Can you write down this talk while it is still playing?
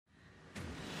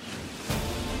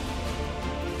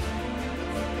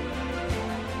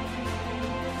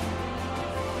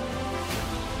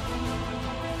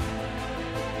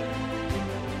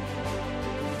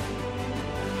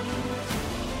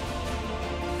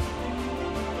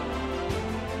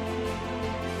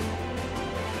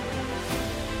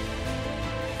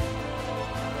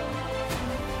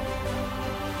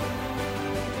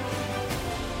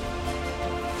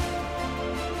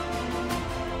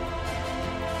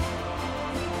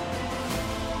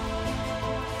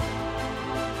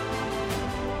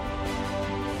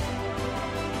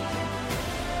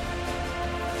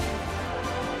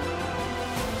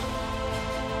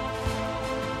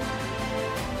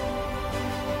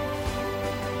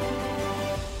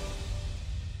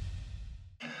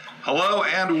Hello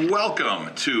and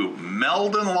welcome to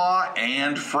Meldon Law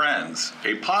and Friends,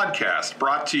 a podcast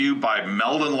brought to you by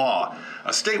Meldon Law,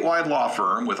 a statewide law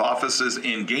firm with offices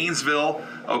in Gainesville,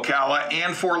 Ocala,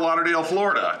 and Fort Lauderdale,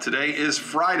 Florida. Today is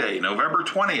Friday, November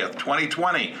 20th,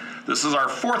 2020. This is our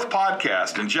fourth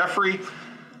podcast, and Jeffrey,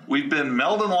 we've been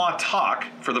Meldon Law Talk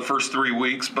for the first 3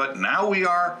 weeks, but now we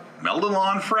are Meldon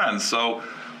Law and Friends, so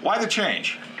why the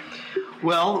change?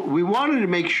 Well, we wanted to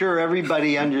make sure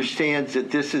everybody understands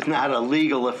that this is not a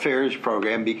legal affairs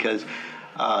program because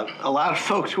a lot of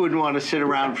folks wouldn't want to sit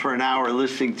around for an hour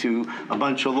listening to a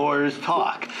bunch of lawyers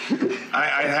talk.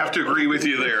 I have to agree with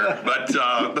you there.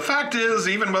 But the fact is,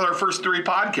 even with our first 3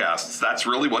 podcasts, that's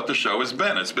really what the show has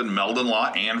been. It's been Meldon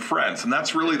Law and Friends. And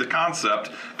that's really the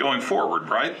concept going forward,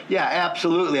 right? Yeah,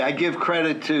 absolutely. I give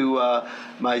credit to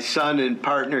my son and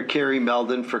partner, Kerry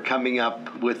Meldon, for coming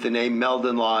up with the name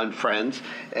Meldon Law and Friends.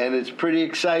 And it's pretty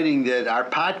exciting that our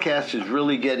podcast is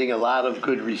really getting a lot of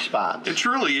good response. It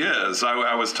truly is.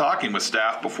 I was talking with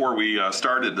staff before we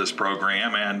started this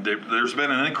program, and there's been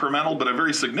an incremental but a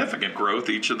very significant growth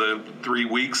each of the 3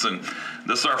 weeks. And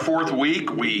this is our 4th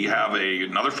week. We have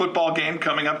another football game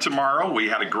coming up tomorrow. We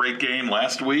had a great game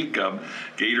last week.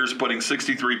 Gators putting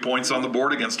 63 points on the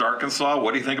board against Arkansas.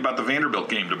 What do you think about the Vanderbilt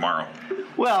game tomorrow?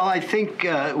 Well, I think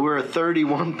we're a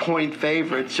 31-point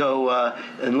favorite, so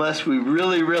unless we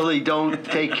really don't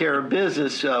take care of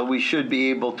business, we should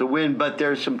be able to win. But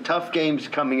there's some tough games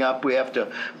coming up. We have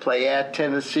to play at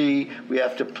Tennessee. We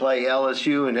have to play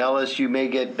LSU, and LSU may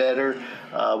get better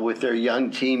with their young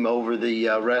team over the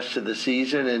rest of the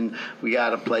season, and we got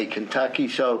to play Kentucky.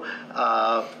 So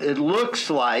it looks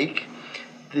like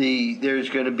there's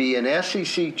going to be an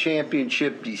SEC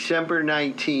championship December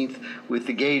 19th with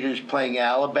the Gators playing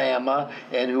Alabama,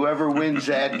 and whoever wins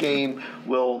that game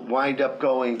will wind up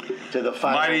going to the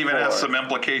Final Four. Might even have some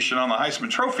implication on the Heisman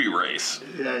Trophy race.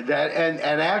 And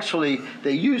actually,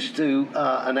 they used to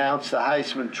announce the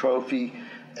Heisman Trophy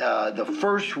the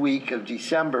first week of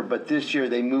December, but this year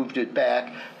they moved it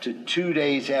back to 2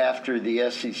 days after the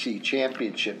SEC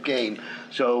championship game.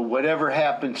 So whatever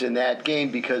happens in that game,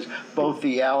 because both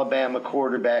the Alabama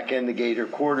quarterback and the Gator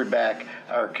quarterback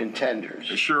are contenders.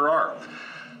 They sure are.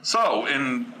 So,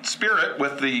 in spirit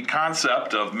with the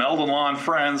concept of Meldon Law and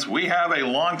Friends, we have a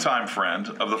longtime friend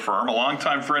of the firm, a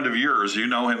longtime friend of yours. You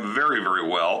know him very, very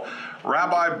well.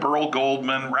 Rabbi Burl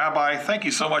Goldman. Rabbi, thank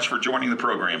you so much for joining the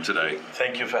program today.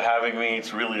 Thank you for having me.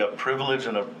 It's really a privilege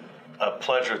and a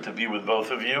pleasure to be with both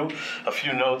of you. A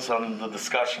few notes on the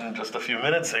discussion just a few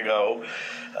minutes ago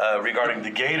regarding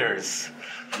the Gators.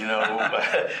 You know,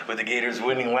 with the Gators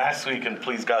winning last week and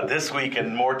please God this week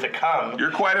and more to come.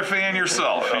 You're quite a fan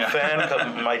yourself. A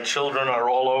fan. My children are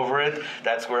all over it.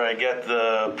 That's where I get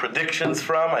the predictions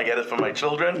from. I get it from my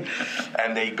children.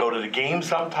 And they go to the game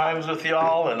sometimes with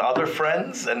y'all and other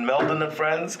friends and Meldon and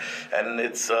Friends. And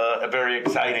it's very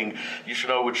exciting. You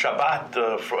should know with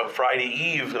Shabbat, Friday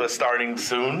Eve, starting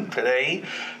soon, today,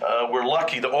 we're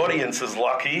lucky. The audience is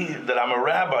lucky that I'm a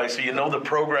rabbi, so you know the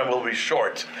program will be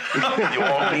short. You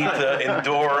won't need to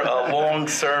endure a long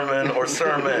sermon or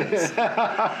sermons.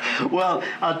 Well,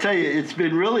 I'll tell you, it's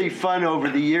been really fun over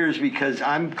the years because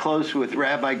I'm close with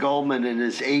Rabbi Goldman and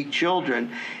his 8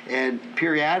 children, and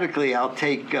periodically I'll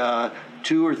take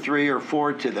 2 or 3 or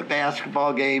 4 to the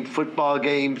basketball game, football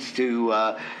games,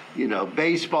 to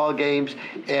baseball games,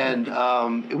 and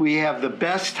we have the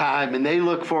best time, and they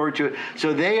look forward to it.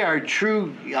 So they are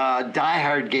true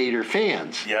diehard Gator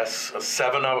fans. Yes,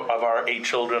 7 of our 8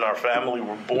 children, our family,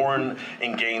 were born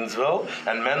in Gainesville,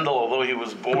 and Mendel, although he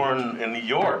was born in New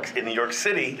York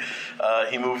City,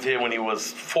 he moved here when he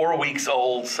was 4 weeks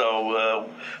old, so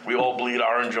we all bleed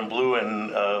orange and blue,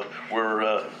 and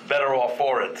we're better off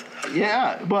for it.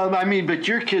 Yeah, well, I mean, but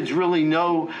your kids really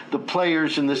know the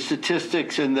players and the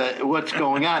statistics and what's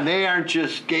going on. They aren't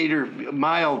just Gator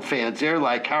mild fans. They're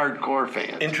like hardcore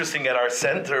fans. Interesting, at our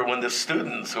center, when the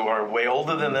students who are way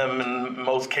older than them, in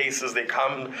most cases, they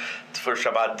come for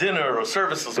Shabbat dinner or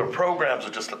services or programs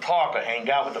or just to talk or hang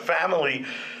out with the family,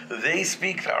 they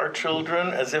speak to our children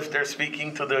as if they're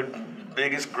speaking to the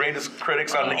biggest, greatest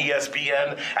critics on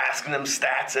ESPN, asking them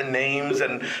stats and names,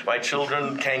 and my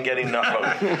children can't get enough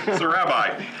of it. So,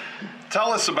 Rabbi,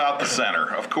 tell us about the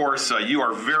center. Of course, you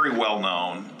are very well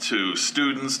known to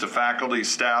students, to faculty,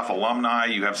 staff, alumni.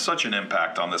 You have such an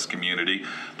impact on this community.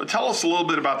 But tell us a little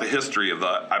bit about the history of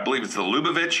I believe it's the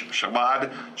Lubavitch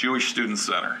Chabad Jewish Student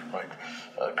Center. Right.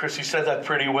 Chris, you said that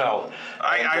pretty well.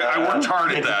 I worked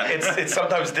hard at that. It's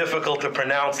sometimes difficult to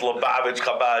pronounce Lubavitch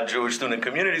Chabad Jewish Student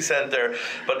Community Center,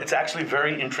 but it's actually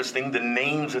very interesting. The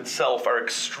names itself are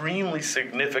extremely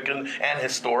significant and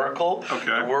historical.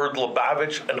 Okay. The word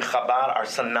Lubavitch and Chabad are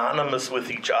synonymous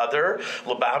with each other.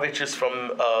 Lubavitch is from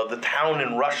the town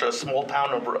in Russia, a small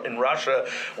town in Russia,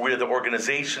 where the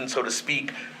organization, so to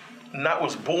speak, not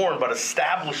was born, but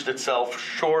established itself a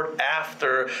short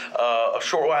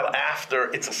while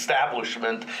after its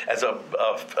establishment as a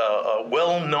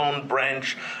well-known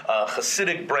branch,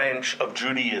 Hasidic branch of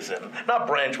Judaism. Not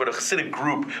branch, but a Hasidic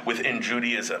group within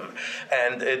Judaism.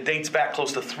 And it dates back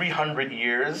close to 300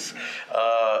 years.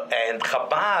 And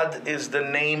Chabad is the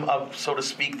name of, so to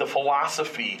speak, the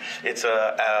philosophy. It's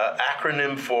an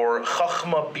acronym for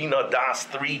Chachma, Bina, Das,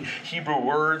 3 Hebrew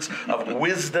words of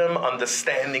wisdom,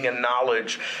 understanding, and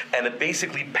knowledge, and it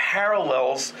basically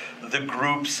parallels the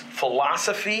group's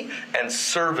philosophy and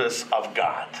service of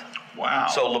God. Wow.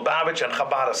 So Lubavitch and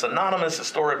Chabad are synonymous.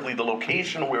 Historically, the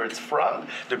location where it's from,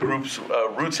 the group's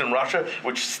roots in Russia,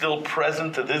 which is still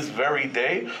present to this very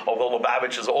day, although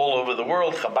Lubavitch is all over the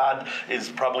world, Chabad is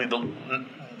probably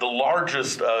the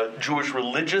largest Jewish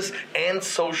religious and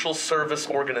social service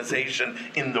organization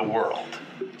in the world.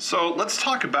 So let's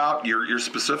talk about your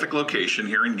specific location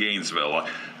here in Gainesville.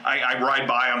 I ride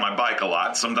by on my bike a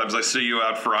lot. Sometimes I see you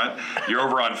out front. You're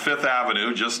over on 5th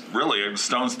Avenue, just really a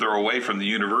stone's throw away from the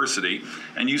university,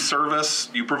 and you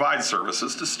provide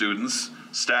services to students,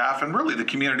 staff, and really the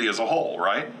community as a whole,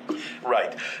 right?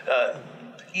 Right.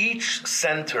 Each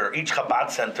Chabad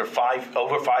center,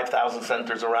 over 5,000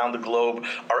 centers around the globe,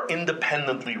 are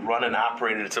independently run and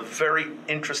operated. It's a very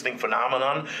interesting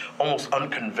phenomenon, almost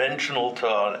unconventional to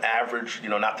an average,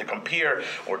 not to compare,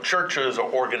 or churches or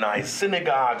organized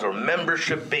synagogues or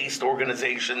membership-based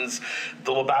organizations.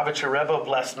 The Lubavitcher Rebbe of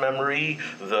blessed memory,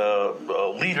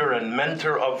 the leader and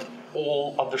mentor of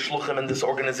all of the shluchim in this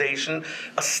organization,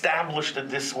 established it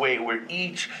this way, where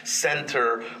each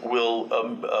center will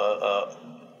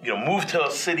move to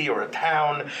a city or a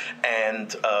town,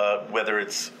 and whether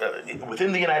it's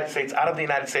within the United States, out of the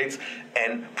United States,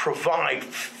 and provide,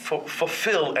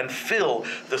 fulfill, and fill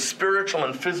the spiritual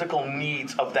and physical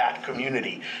needs of that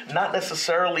community. Not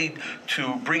necessarily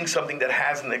to bring something that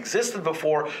hasn't existed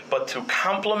before, but to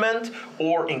complement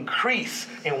or increase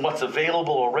in what's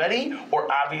available already,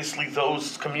 or obviously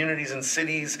those communities and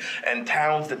cities and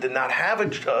towns that did not have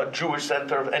a Jewish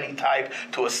center of any type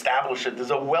to establish it.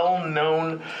 There's a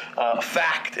well-known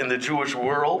fact in the Jewish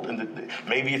world, and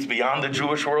maybe it's beyond the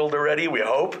Jewish world already, we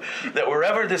hope, that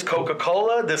wherever there's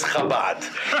Coca-Cola, there's Chabad.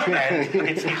 And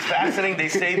it's fascinating. They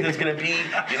say there's going to be,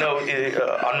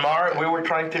 on Mars, where we're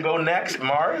trying to go next,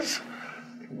 Mars?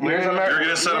 Where's America? You're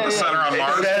going to set up a center on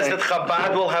Mars? It says that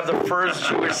Chabad will have the first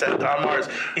Jewish center on Mars.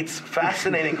 It's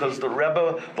fascinating because the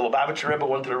Lubavitcher Rebbe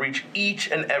wanted to reach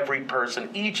each and every person,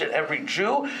 each and every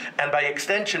Jew, and by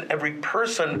extension, every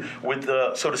person with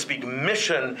the, so to speak,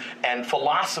 mission and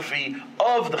philosophy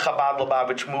of the Chabad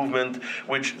Lubavitch movement,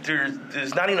 which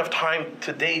there's not enough time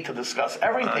today to discuss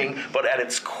everything, but at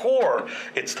its core,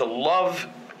 it's to love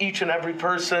each and every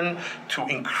person, to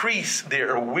increase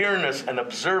their awareness and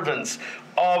observance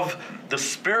of the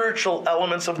spiritual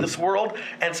elements of this world,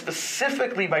 and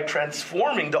specifically by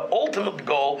transforming the ultimate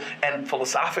goal, and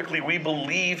philosophically we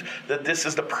believe that this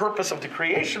is the purpose of the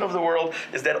creation of the world,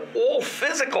 is that all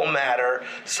physical matter,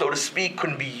 so to speak,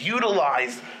 can be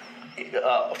utilized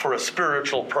for a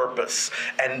spiritual purpose,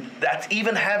 and that's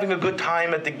even having a good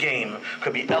time at the game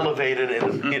could be elevated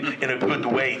in a good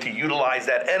way, to utilize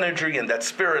that energy and that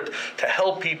spirit to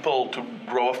help people, to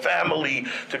grow a family,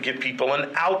 to give people an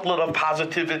outlet of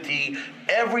positivity.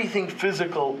 Everything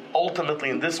physical, ultimately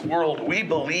in this world, we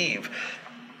believe,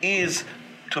 is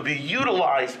to be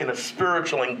utilized in a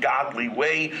spiritual and godly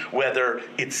way, whether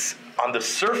it's on the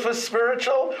surface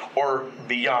spiritual or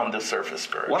beyond the surface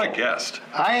spiritual. What a guest.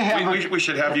 We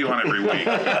should have you on every week.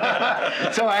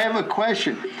 So I have a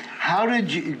question. How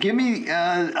did you, give me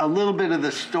a little bit of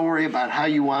the story about how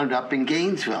you wound up in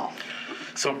Gainesville?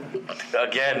 So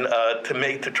again,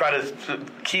 to try to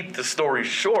keep the story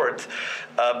short,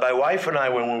 my wife and I,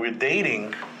 when we were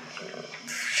dating,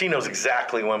 she knows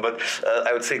exactly when, but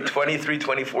I would say 23,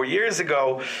 24 years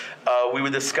ago, we were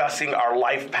discussing our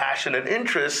life passion and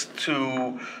interest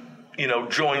to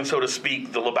joined, so to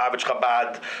speak, the Lubavitch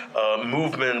Chabad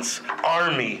movement's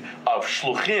army of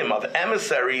shluchim, of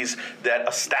emissaries that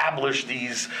established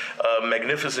these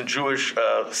magnificent Jewish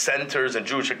centers and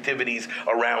Jewish activities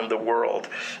around the world.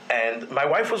 And my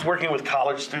wife was working with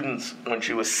college students when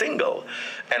she was single,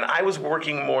 and I was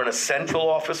working more in a central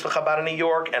office for Chabad in New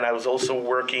York, and I was also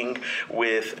working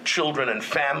with children and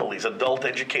families, adult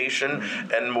education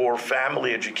and more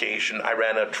family education. I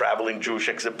ran a traveling Jewish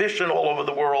exhibition all over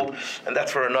the world, and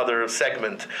that's for another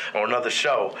segment or another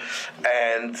show.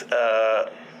 And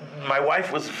my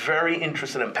wife was very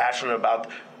interested and passionate about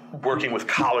working with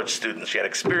college students. She had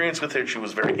experience with it. She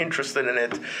was very interested in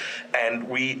it. And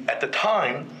we, at the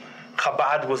time,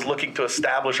 Chabad was looking to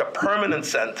establish a permanent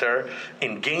center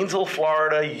in Gainesville,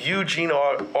 Florida, Eugene,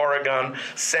 Oregon,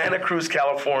 Santa Cruz,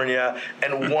 California,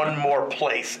 and one more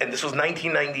place. And this was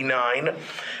 1999.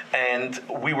 And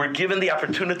we were given the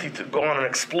opportunity to go on an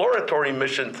exploratory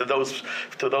mission to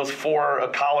those four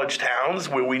college towns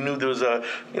where we knew there was a,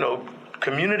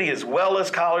 community as well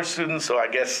as college students. So I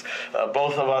guess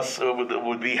both of us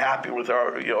would be happy with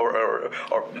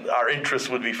our interests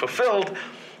would be fulfilled.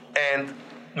 And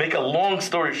make a long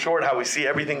story short, how we see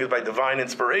everything is by divine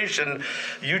inspiration.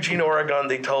 Eugene, Oregon,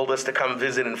 they told us to come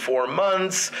visit in 4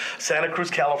 months. Santa Cruz,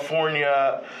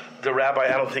 California, the rabbi,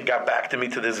 I don't think, got back to me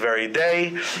to this very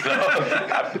day.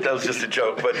 That was just a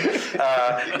joke. But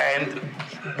and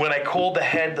when I called the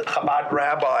head Chabad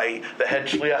rabbi, the head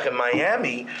shliach in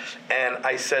Miami, and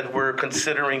I said, we're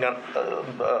considering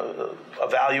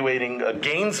evaluating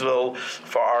Gainesville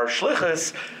for our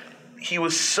shlichus, he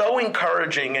was so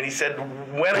encouraging, and he said,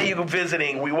 when are you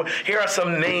visiting? Here are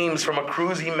some names from a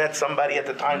cruise. He met somebody at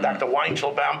the time, Dr.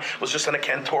 Weinschelbaum, was just on a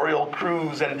cantorial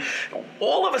cruise, and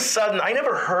all of a sudden, I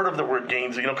never heard of the word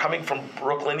Gainesville. Coming from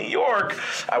Brooklyn, New York,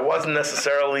 I wasn't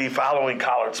necessarily following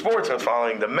college sports. I was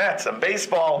following the Mets and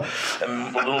baseball,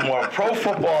 and a little more pro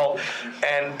football,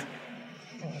 and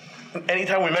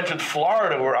anytime we mentioned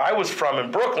Florida, where I was from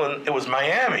in Brooklyn, it was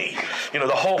Miami. The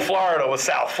whole Florida was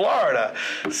South Florida.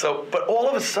 So, but all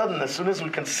of a sudden, as soon as we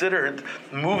considered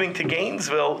moving to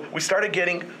Gainesville, we started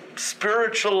getting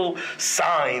spiritual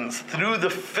signs through the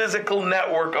physical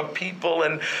network of people,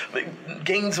 and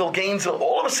Gainesville.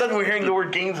 All of a sudden, we're hearing the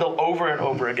word Gainesville over and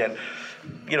over again.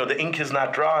 The ink is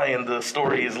not dry and the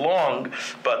story is long,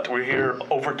 but we're here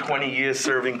over 20 years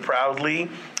serving proudly.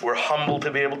 We're humbled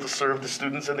to be able to serve the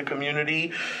students in the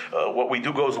community. What we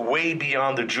do goes way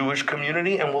beyond the Jewish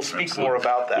community, and we'll speak more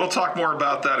about that. We'll talk more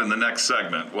about that in the next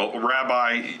segment. Well,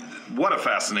 Rabbi, what a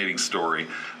fascinating story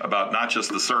about not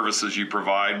just the services you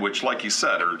provide, which, like you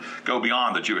said, go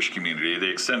beyond the Jewish community,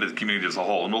 the extended community as a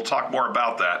whole, and we'll talk more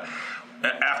about that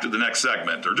after the next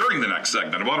segment, or during the next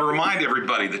segment. I want to remind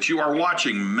everybody that you are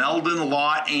watching Meldon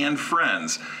Law and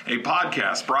Friends, a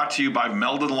podcast brought to you by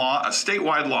Meldon Law, a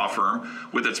statewide law firm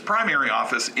with its primary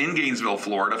office in Gainesville,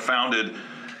 Florida, founded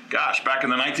back in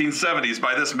the 1970s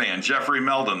by this man, Jeffrey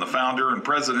Meldon, the founder and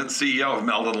president, CEO of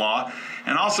Meldon Law,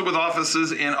 and also with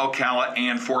offices in Ocala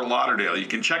and Fort Lauderdale. You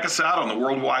can check us out on the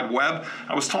World Wide Web.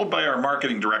 I was told by our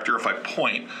marketing director, if I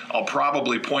point, I'll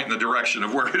probably point in the direction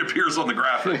of where it appears on the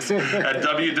graphics at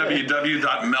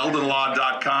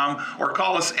www.meldonlaw.com, or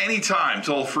call us anytime,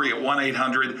 toll free at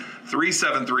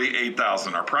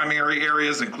 1-800-373-8000. Our primary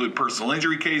areas include personal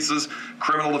injury cases,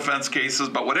 criminal defense cases,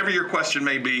 but whatever your question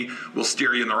may be, we'll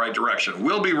steer you in the right direction.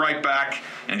 We'll be right back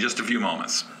in just a few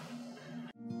moments.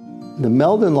 The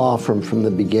Meldon Law Firm from the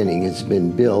beginning has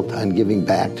been built on giving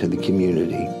back to the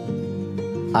community.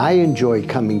 I enjoy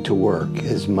coming to work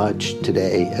as much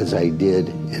today as I did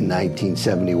in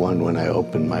 1971 when I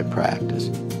opened my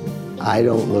practice. I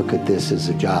don't look at this as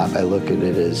a job. I look at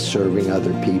it as serving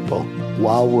other people.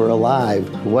 While we're alive,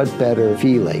 what better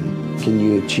feeling can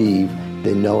you achieve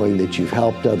than knowing that you've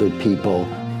helped other people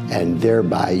and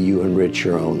thereby you enrich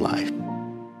your own life?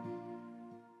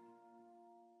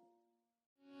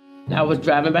 I was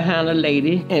driving behind a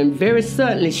lady, and very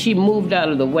suddenly she moved out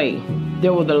of the way.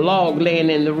 There was a log laying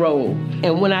in the road,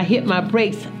 and when I hit my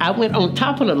brakes, I went on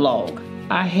top of the log.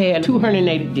 I had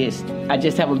 280 discs. I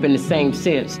just haven't been the same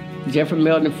since. Jeffrey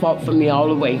Meldon fought for me all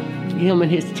the way. Him and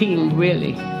his team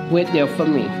really went there for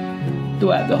me.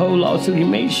 Throughout the whole lawsuit, he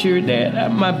made sure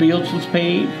that my bills was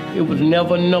paid. It was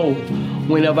never no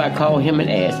whenever I called him and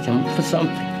asked him for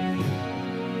something.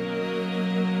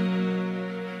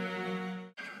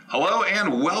 Hello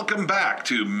and welcome back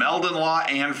to Meldon Law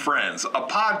and Friends, a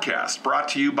podcast brought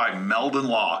to you by Meldon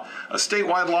Law, a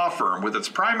statewide law firm with its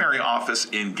primary office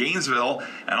in Gainesville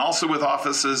and also with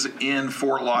offices in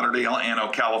Fort Lauderdale and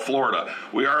Ocala, Florida.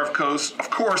 We are, of course,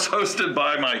 hosted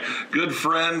by my good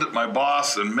friend, my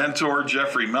boss and mentor,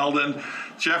 Jeffrey Meldon.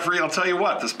 Jeffrey, I'll tell you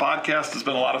what, this podcast has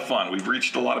been a lot of fun. We've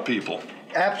reached a lot of people.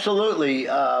 Absolutely.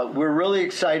 We're really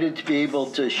excited to be able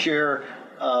to share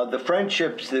the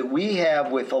friendships that we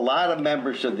have with a lot of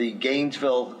members of the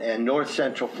Gainesville and North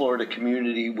Central Florida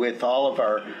community, with all of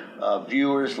our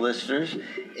viewers, listeners,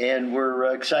 and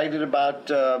we're excited about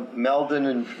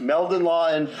Meldon Law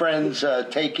and Friends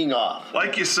taking off.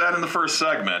 Like you said in the first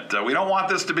segment, we don't want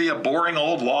this to be a boring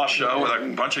old law show with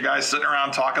a bunch of guys sitting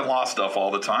around talking law stuff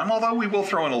all the time, although we will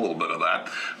throw in a little bit of that.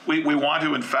 We want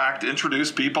to, in fact,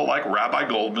 introduce people like Rabbi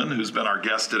Goldman, who's been our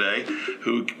guest today,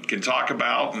 who can talk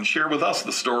about and share with us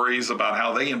the stories about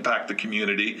how they impact the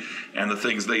community and the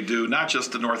things they do, not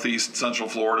just to Northeast Central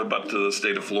Florida, but to the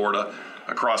state of Florida,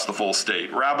 across the full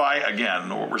state. Rabbi, again,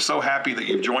 we're so happy that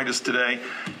you've joined us today.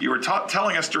 You were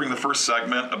telling us during the first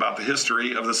segment about the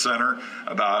history of the center,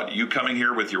 about you coming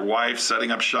here with your wife,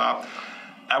 setting up shop.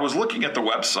 I was looking at the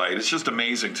website. It's just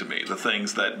amazing to me, the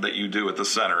things that you do at the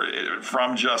center,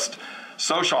 from just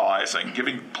socializing,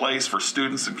 giving place for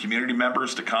students and community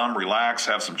members to come, relax,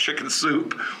 have some chicken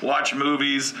soup, watch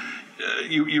movies.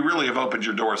 You really have opened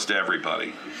your doors to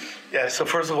everybody. Yeah, so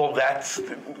first of all, that's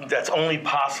only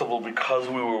possible because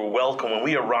we were welcome. When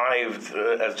we arrived,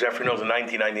 as Jeffrey knows, in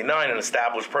 1999 and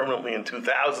established permanently in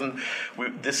 2000,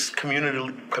 this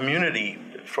community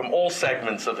from all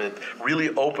segments of it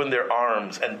really opened their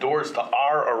arms and doors to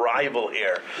our arrival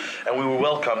here, and we were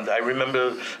welcomed. I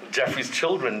remember Jeffrey's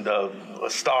children, a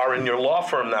star in your law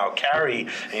firm now, Carrie,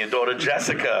 and your daughter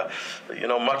Jessica,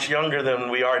 much younger than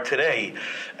we are today,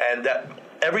 and that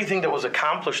everything that was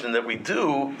accomplished and that we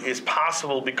do is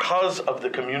possible because of the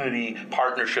community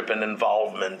partnership and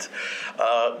involvement.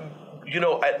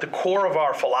 At the core of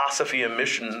our philosophy and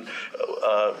mission,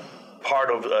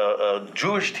 part of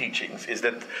Jewish teachings is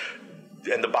that,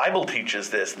 and the Bible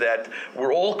teaches this, that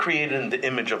we're all created in the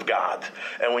image of God.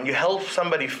 And when you help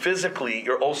somebody physically,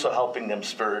 you're also helping them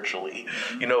spiritually.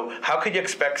 How could you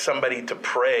expect somebody to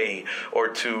pray or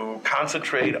to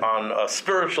concentrate on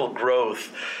spiritual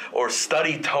growth or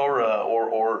study Torah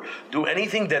or do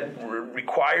anything that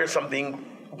requires something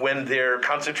when their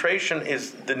concentration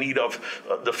is the need of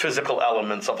the physical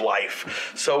elements of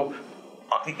life? So,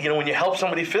 when you help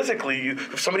somebody physically,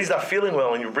 if somebody's not feeling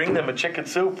well and you bring them a chicken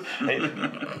soup,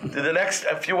 the next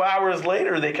few hours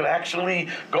later, they can actually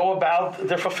go about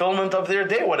the fulfillment of their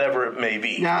day, whatever it may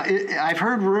be. Now, I've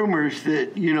heard rumors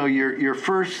that, your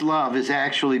first love is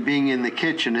actually being in the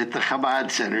kitchen at the Chabad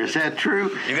Center. Is that true?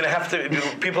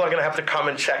 People are going to have to come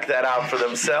and check that out for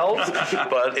themselves,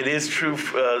 but it is true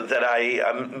that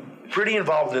I'm pretty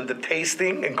involved in the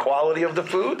tasting and quality of the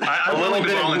food. I'm willing to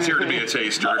volunteer to be a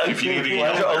taster if you need to.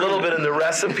 A little bit in the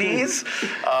recipes,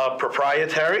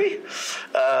 proprietary,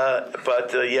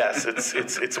 but yes,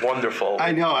 it's wonderful.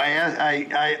 I know.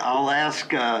 I'll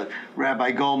ask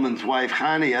Rabbi Goldman's wife,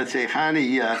 Hani. I'd say,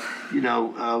 Hani,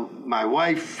 my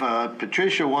wife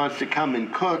Patricia wants to come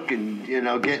and cook and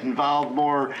get involved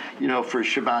more, for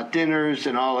Shabbat dinners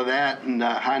and all of that. And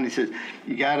Hani says,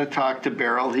 you got to talk to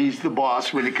Beryl. He's the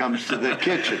boss when it comes to the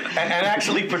kitchen. And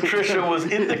actually, Patricia was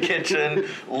in the kitchen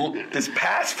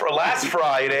last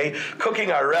Friday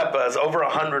cooking our repas, over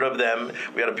 100 of them.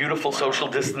 We had a beautiful social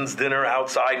distance dinner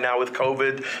outside. Now with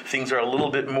COVID, things are a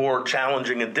little bit more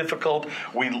challenging and difficult.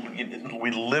 We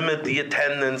limit the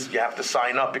attendance. You have to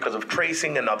sign up because of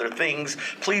tracing and other things.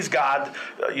 Please God,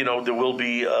 there will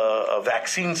be a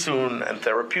vaccine soon and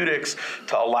therapeutics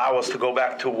to allow us to go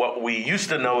back to what we used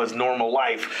to know as normal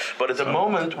life. But at the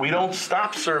moment, we don't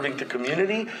stop serving the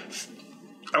community.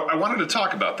 I wanted to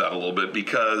talk about that a little bit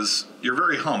because you're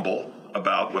very humble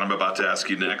about what I'm about to ask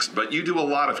you next, but you do a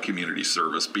lot of community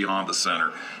service beyond the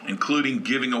center, including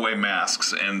giving away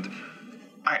masks. And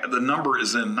the number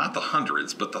is in not the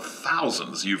hundreds, but the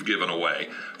thousands you've given away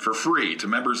for free to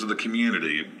members of the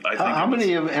community. How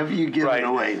many have you given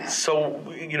away now? So,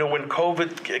 when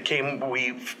COVID came,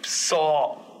 we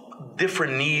saw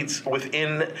different needs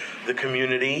within the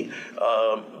community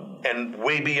and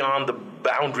way beyond the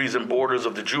boundaries and borders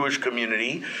of the Jewish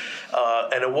community.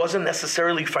 And it wasn't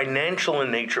necessarily financial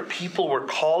in nature. People were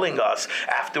calling us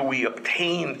after we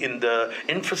obtained, in the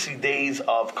infancy days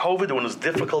of COVID, when it was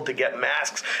difficult to get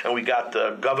masks, and we got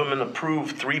the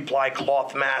government-approved 3-ply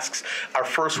cloth masks. Our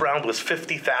first round was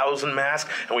 50,000 masks,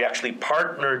 and we actually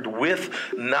partnered with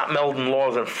not Meldon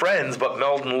Law and Friends, but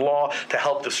Meldon Law to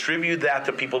help distribute that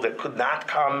to people that that could not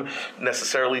come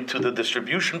necessarily to the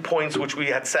distribution points, which we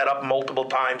had set up multiple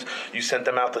times. You sent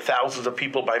them out to thousands of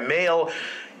people by mail.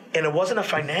 And it wasn't a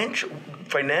financial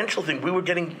thing. We were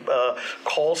getting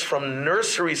calls from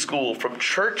nursery school, from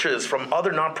churches, from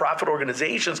other nonprofit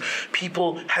organizations.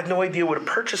 People had no idea where to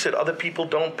purchase it. Other people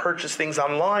don't purchase things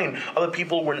online. Other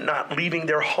people were not leaving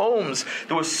their homes.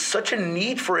 There was such a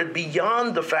need for it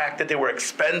beyond the fact that they were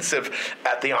expensive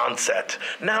at the onset.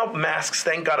 Now masks,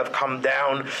 thank God, have come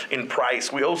down in price.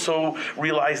 We also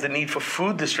realized the need for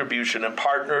food distribution and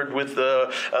partnered with a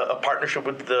partnership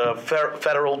with the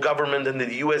federal government and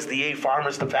the USDA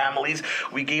Farmers to Families.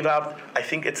 We gave out, I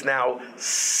think it's now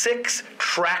 6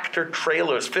 tractor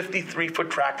trailers,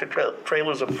 53-foot tractor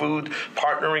trailers of food,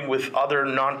 partnering with other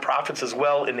nonprofits as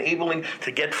well, enabling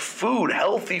to get food,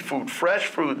 healthy food, fresh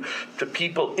food to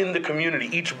people in the community.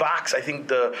 Each box, I think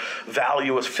the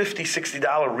value was $50,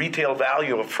 $60 retail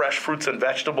value of fresh fruits and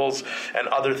vegetables and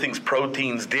other things,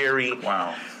 proteins, dairy.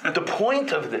 Wow. The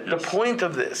point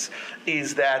of this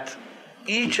is that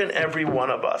each and every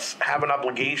one of us have an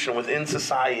obligation within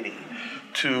society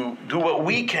to do what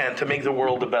we can to make the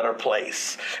world a better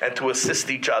place and to assist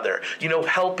each other. You know,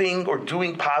 helping or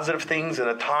doing positive things in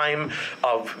a time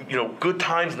of, good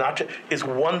times is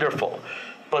wonderful.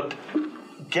 But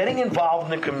getting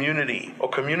involved in the community or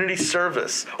community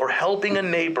service or helping a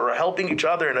neighbor or helping each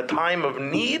other in a time of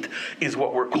need is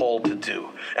what we're called to do.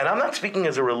 And I'm not speaking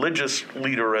as a religious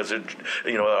leader, as a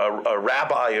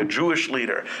rabbi, a Jewish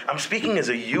leader. I'm speaking as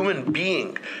a human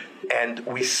being. And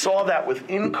we saw that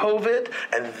within COVID,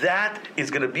 and that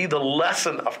is going to be the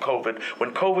lesson of COVID.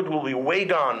 When COVID will be way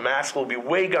gone, masks will be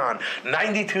way gone,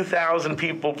 92,000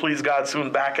 people, please God, soon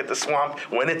back at the swamp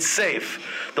when it's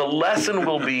safe. The lesson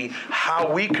will be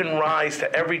how we can rise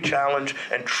to every challenge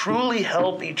and truly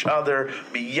help each other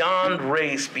beyond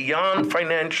race, beyond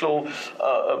financial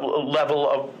level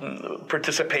of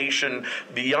participation,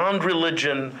 beyond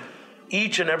religion.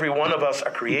 Each and every one of us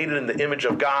are created in the image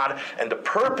of God, and the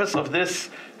purpose of this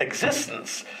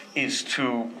existence is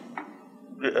to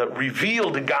reveal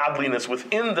the godliness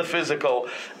within the physical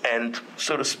and,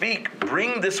 so to speak,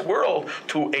 bring this world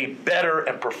to a better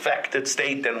and perfected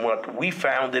state than what we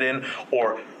found it in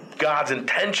or God's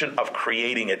intention of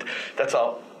creating it. That's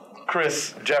all.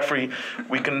 Chris, Jeffrey,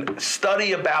 we can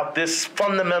study about this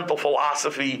fundamental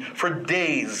philosophy for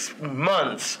days,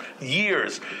 months,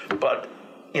 years, but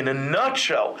in a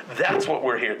nutshell, that's what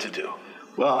we're here to do.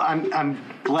 Well, I'm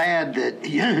glad that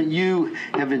you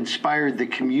have inspired the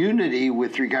community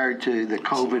with regard to the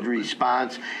COVID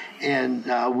response. And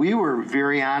we were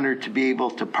very honored to be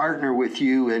able to partner with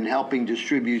you in helping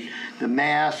distribute the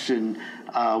masks. And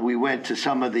we went to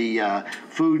some of the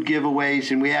food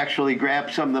giveaways, and we actually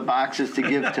grabbed some of the boxes to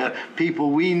give to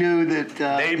people we knew that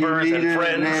neighbors and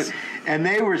friends. And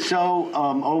they were so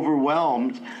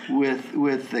overwhelmed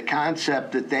with the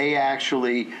concept that they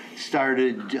actually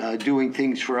started doing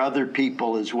things for other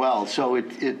people as well. So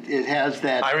it has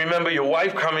that. I remember your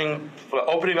wife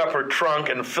opening up her trunk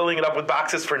and filling it up with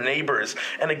boxes for neighbors.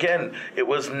 And again, it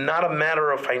was not a matter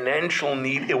of financial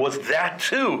need. It was that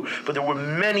too. But there were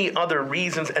many other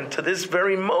reasons. And to this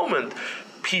very moment,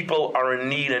 people are in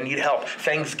need and need help.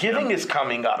 Thanksgiving is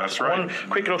coming up. That's right. One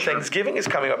quick note, Thanksgiving is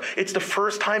coming up. It's the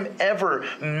first time ever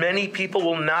many people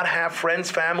will not have friends,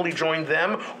 family join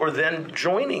them or then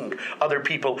joining other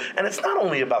people. And it's not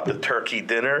only about the turkey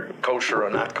dinner, kosher or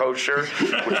not kosher,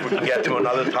 which we can get to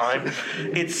another time.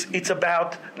 It's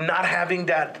about not having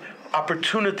that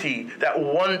opportunity, that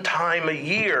one time a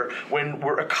year when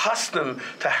we're accustomed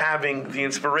to having the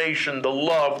inspiration, the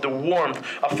love, the warmth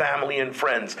of family and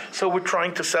friends. So we're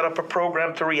trying to set up a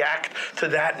program to react to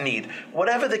that need.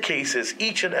 Whatever the case is,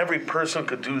 each and every person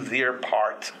could do their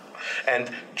part.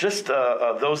 And just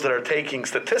those that are taking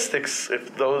statistics,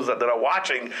 if those that are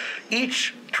watching,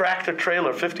 each tractor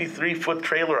trailer, 53-foot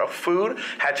trailer of food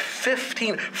had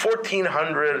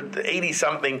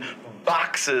 1,480-something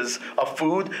boxes of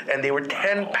food, and they were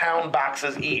 10-pound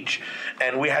boxes each.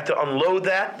 And we had to unload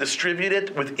that, distribute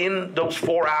it within those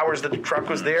 4 hours that the truck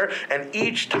was there, and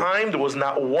each time there was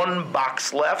not one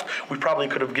box left. We probably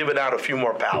could have given out a few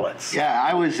more pallets. Yeah,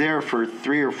 I was there for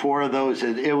 3 or 4 of those,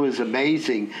 and it was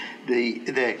amazing.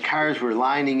 The cars were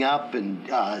lining up and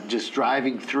just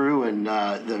driving through, and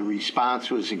the response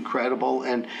was incredible.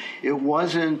 And it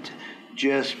wasn't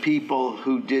just people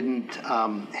who didn't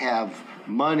have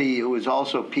money. It was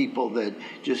also people that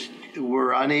just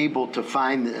were unable to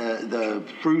find the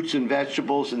fruits and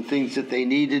vegetables and things that they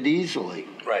needed easily.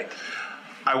 Right.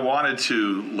 I wanted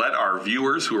to let our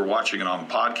viewers who are watching it on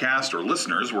the podcast or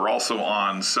listeners, we're also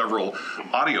on several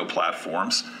audio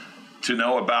platforms, to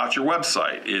know about your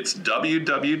website. It's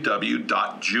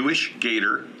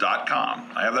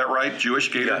www.jewishgator.com. I have that right?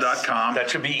 Jewishgator.com. Yes, that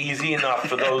should be easy enough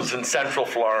for those in Central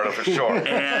Florida for sure.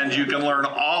 And you can learn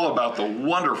all about the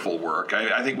wonderful work.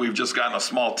 I think we've just gotten a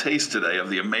small taste today of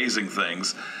the amazing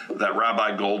things that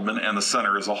Rabbi Goldman and the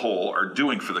center as a whole are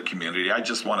doing for the community. I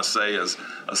just want to say, as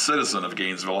a citizen of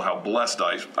Gainesville, how blessed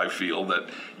I feel that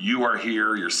you are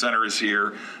here, your center is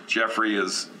here. Jeffrey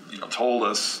has told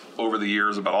us over the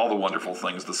years about all the wonderful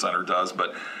things the center does,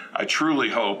 but I truly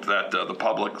hope that the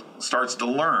public starts to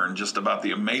learn just about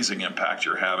the amazing impact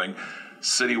you're having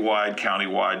citywide,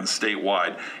 countywide, and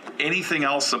statewide. Anything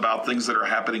else about things that are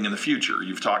happening in the future?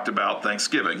 You've talked about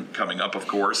Thanksgiving coming up, of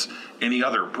course. Any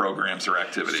other programs or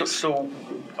activities? So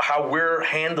how we're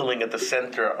handling at the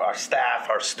center, our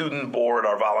staff, our student board,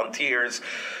 our volunteers,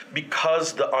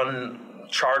 because the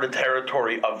uncharted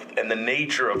territory and the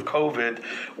nature of COVID,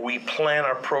 we plan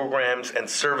our programs and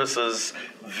services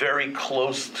very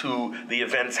close to the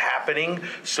events happening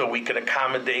so we can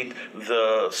accommodate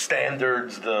the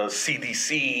standards, the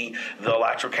CDC, the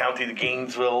Alachua County, the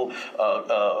Gainesville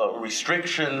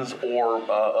restrictions or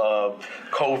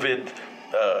COVID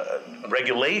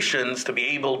regulations to be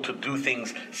able to do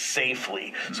things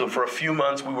safely. So for a few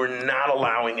months, we were not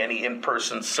allowing any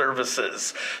in-person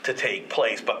services to take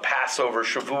place, but Passover,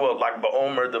 Shavuot, Lag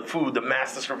BaOmer, the food, the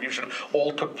mass distribution,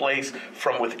 all took place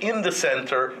from within the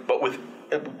center, but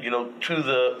to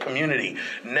the community.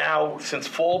 Now, since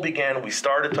fall began, we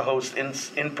started to host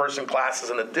in-person classes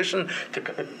in addition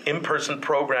to in-person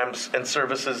programs and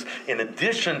services, in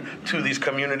addition to these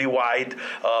community-wide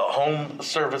home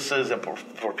services and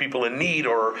for people in need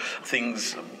or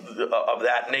things of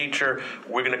that nature.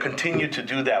 We're going to continue to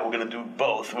do that. We're going to do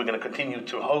both. We're going to continue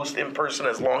to host in person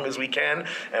as long as we can,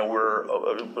 and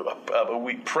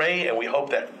we pray and we hope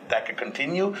that can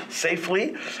continue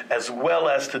safely, as well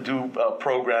as to do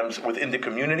programs within the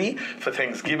community for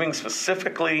Thanksgiving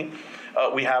specifically.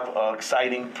 We have an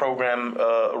exciting program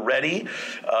ready,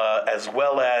 as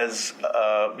well as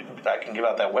I can give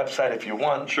out that website if you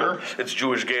want. Sure. It's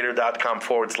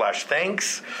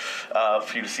jewishgator.com/thanks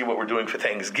for you to see what we're doing for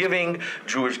Thanksgiving.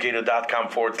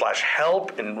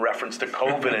 jewishgator.com/help in reference to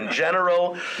COVID in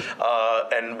general.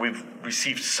 And we've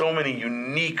received so many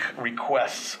unique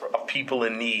requests of people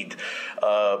in need.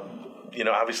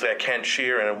 Obviously I can't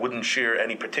share and I wouldn't share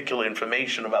any particular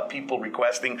information about people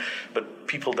requesting, but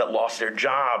people that lost their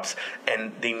jobs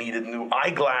and they needed new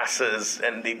eyeglasses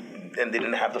and they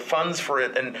didn't have the funds for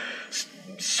it, and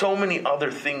so many other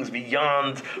things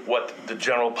beyond what the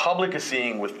general public is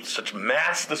seeing with such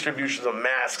mass distributions of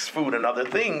masks, food, and other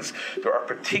things. There are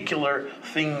particular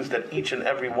things that each and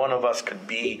every one of us could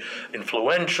be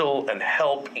influential and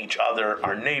help each other,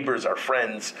 our neighbors, our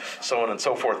friends, so on and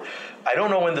so forth. I don't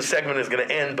know when the segment is going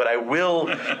to end, but I want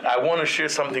to share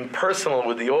something personal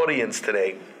with the audience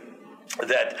today.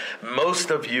 That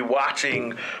most of you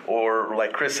watching, or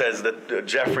like Chris says, that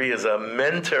Jeffrey is a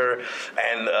mentor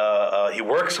and he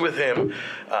works with him.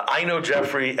 I know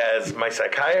Jeffrey as my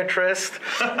psychiatrist,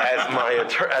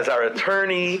 as our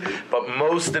attorney, but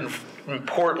most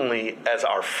importantly, as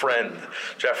our friend.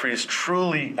 Jeffrey is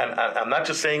truly, and I'm not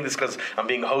just saying this because I'm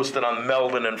being hosted on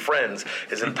Meldon and Friends,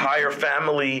 his entire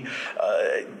family,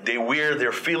 they wear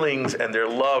their feelings and their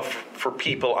love for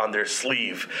people on their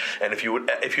sleeve. And if you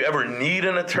ever need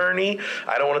an attorney,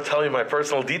 I don't want to tell you my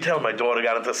personal detail. My daughter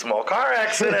got into a small car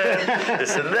accident,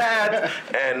 this and that,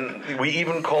 and we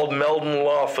even called Meldon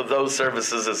Law for those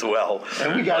services as well.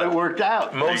 And we got it worked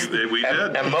out. We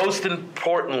did. And most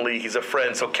importantly, he's a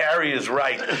friend. So Carrie is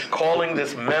right. Calling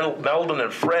this Meldon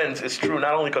and Friends is true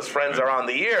not only because friends are on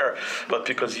the air, but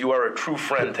because you are a true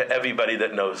friend to everybody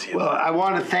that knows you. Well, I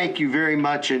want to thank you very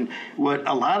much. And what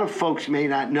a lot of folks may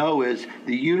not know is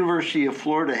the University of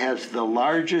Florida has the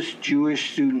largest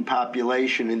Jewish student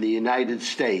population in the United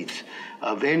States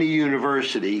of any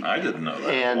university. I didn't know that.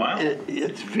 And wow.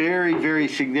 It's very, very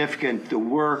significant, the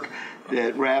work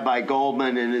that Rabbi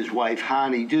Goldman and his wife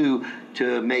Hani do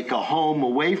to make a home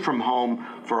away from home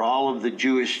for all of the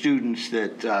Jewish students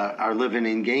that are living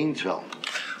in Gainesville.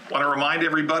 I want to remind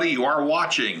everybody you are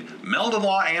watching Meldon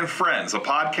Law and Friends, a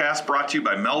podcast brought to you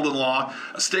by Meldon Law,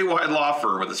 a statewide law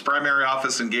firm with its primary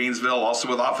office in Gainesville, also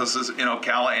with offices in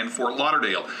Ocala and Fort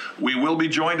Lauderdale. We will be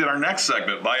joined in our next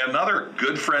segment by another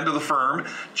good friend of the firm,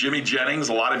 Jimmy Jennings.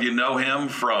 A lot of you know him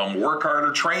from Work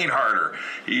Harder, Train Harder.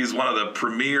 He's one of the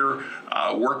premier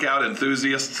workout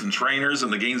enthusiasts and trainers in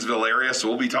the Gainesville area, so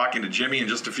we'll be talking to Jimmy in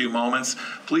just a few moments.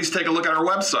 Please take a look at our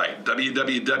website,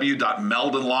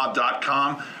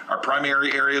 www.meldonlaw.com. Our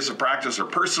primary areas of practice are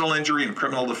personal injury and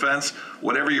criminal defense.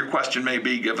 Whatever your question may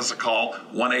be, give us a call,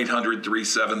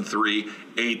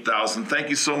 1-800-373-8000. Thank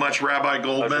you so much, Rabbi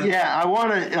Goldman. Yeah, I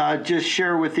want to just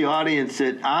share with the audience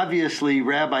that obviously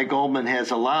Rabbi Goldman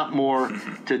has a lot more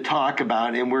to talk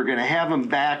about, and we're going to have him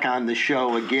back on the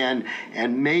show again,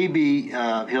 and maybe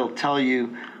he'll tell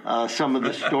you some of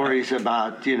the stories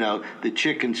about, the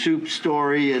chicken soup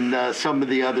story and some of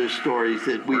the other stories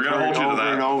that we've heard over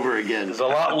and over again. There's a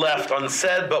lot left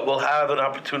unsaid, but we'll have an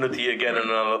opportunity again at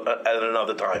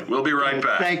another time. We'll be right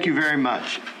back. Thank you very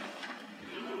much.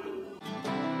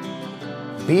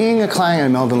 Being a client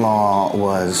in Meldon Law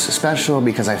was special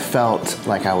because I felt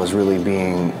like I was really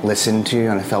being listened to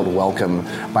and I felt welcome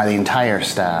by the entire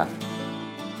staff.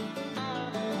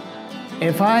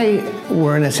 If I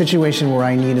were in a situation where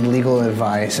I needed legal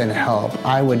advice and help,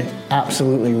 I would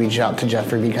absolutely reach out to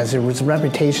Jeffrey because his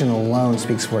reputation alone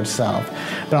speaks for itself.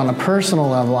 But on a personal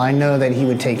level, I know that he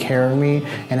would take care of me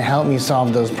and help me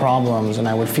solve those problems, and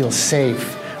I would feel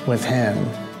safe with him.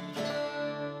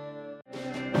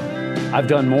 I've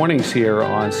done mornings here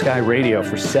on Sky Radio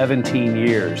for 17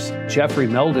 years. Jeffrey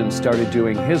Meldon started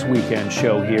doing his weekend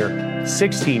show here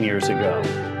 16 years ago.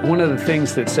 One of the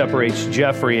things that separates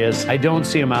Jeffrey is I don't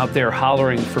see him out there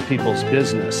hollering for people's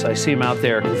business. I see him out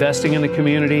there investing in the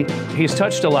community. He's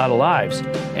touched a lot of lives,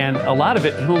 and a lot of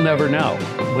it he'll never know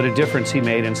what a difference he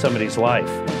made in somebody's life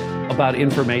about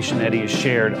information that he has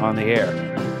shared on the air.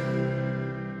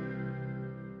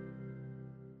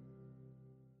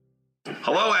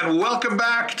 Hello and welcome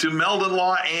back to Meldon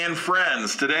Law and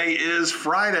Friends. Today is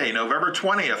Friday, November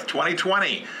 20th,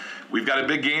 2020. We've got a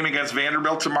big game against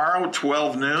Vanderbilt tomorrow,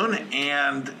 12 noon.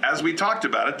 And as we talked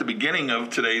about at the beginning of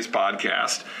today's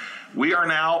podcast, we are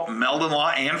now Meldon Law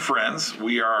and Friends.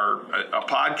 We are a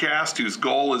podcast whose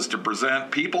goal is to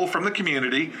present people from the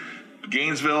community,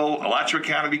 Gainesville, Alachua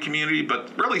County community,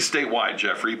 but really statewide,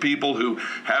 Jeffrey, people who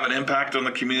have an impact on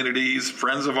the communities,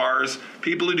 friends of ours,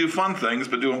 people who do fun things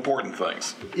but do important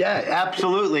things. Yeah,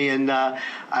 absolutely. And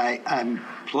I'm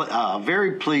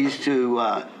very pleased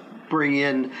to bring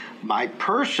in my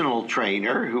personal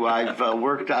trainer, who I've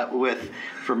worked out with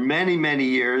for many, many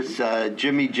years,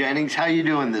 Jimmy Jennings. How you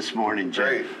doing this morning,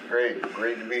 Jim? Great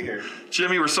to be here.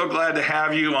 Jimmy, we're so glad to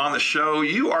have you on the show.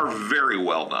 You are very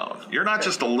well known. You're not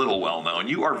just a little well known.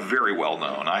 You are very well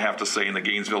known, I have to say, in the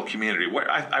Gainesville community.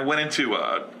 I went into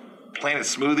Planet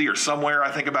Smoothie or somewhere,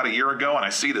 I think about a year ago, and I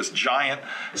see this giant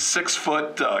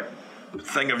 6-foot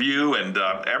thing of you, and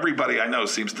everybody I know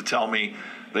seems to tell me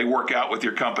they work out with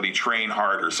your company, Train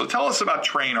Harder. So tell us about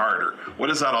Train Harder. What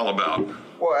is that all about?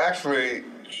 Well, actually,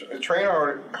 Train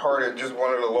Harder is just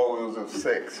one of the logos of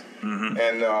 6. Mm-hmm.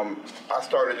 And I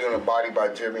started doing a body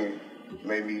by Jimmy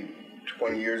maybe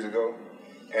 20 years ago.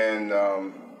 And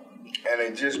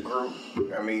it just grew.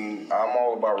 I mean, I'm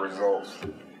all about results.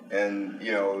 And,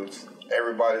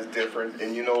 everybody's different.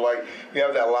 And, like, you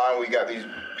have that line where you got these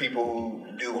people who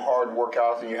do hard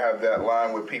workouts, and you have that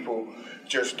line with people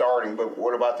just starting, but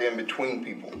what about the in-between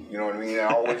people? You know what I mean? I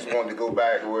always wanted to go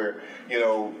back where,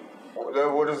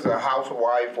 what is a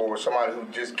housewife or somebody who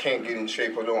just can't get in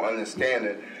shape or don't understand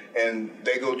it, and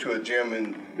they go to a gym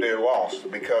and they're lost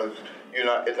because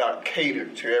it's not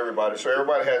catered to everybody. So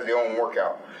everybody has their own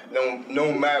workout.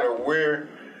 No matter where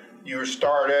you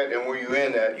start at and where you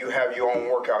end at, you have your own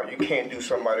workout. You can't do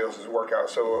somebody else's workout.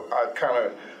 So I kind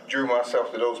of drew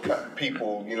myself to those kind of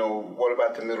people. What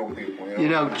about the middle people?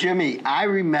 Jimmy, I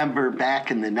remember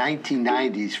back in the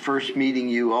 1990s first meeting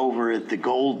you over at the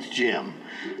Gold's Gym.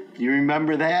 You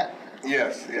remember that?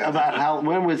 Yes. About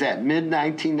when was that?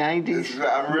 Mid-1990s?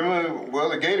 I remember,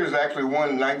 the Gators actually won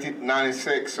in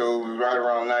 1996, so it was right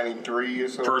around 93 or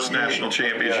so. First national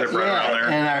championship right around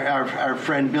there. And our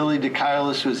friend Billy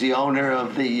DeCarlos was the owner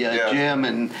of the gym,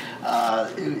 and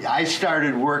I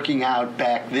started working out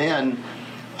back then.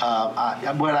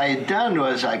 What I had done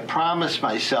was I promised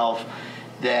myself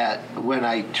that when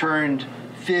I turned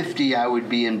 50, I would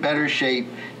be in better shape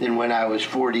than when I was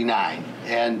 49.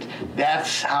 And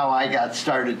that's how I got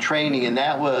started training. And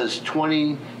that was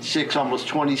 26, almost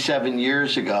 27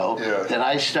 years ago that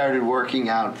I started working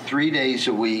out 3 days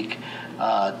a week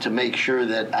to make sure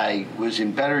that I was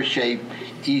in better shape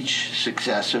each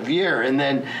successive year. And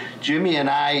then Jimmy and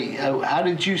I, how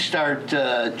did you start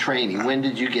training? When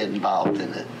did you get involved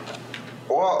in it?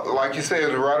 Well, like you said, it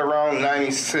was right around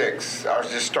 96.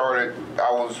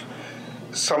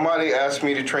 Somebody asked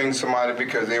me to train somebody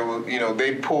because they were,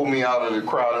 they pulled me out of the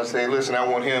crowd and say, listen, I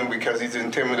want him because he's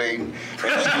intimidating.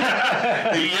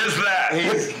 And he is that.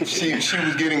 She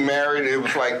was getting married. It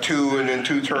was like 2, and then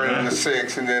 2 turned into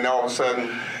 6, and then all of a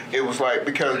sudden, it was like,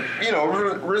 because,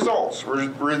 results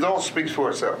speaks for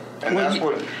itself. And that's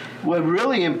what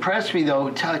really impressed me,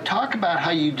 though, talk about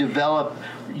how you develop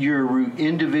your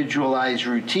individualized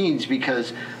routines,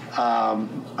 because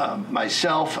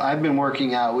myself, I've been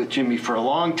working out with Jimmy for a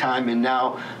long time, and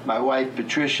now my wife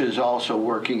Patricia is also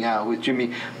working out with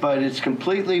Jimmy. But it's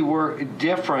completely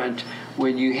different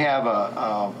when you have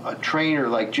a trainer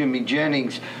like Jimmy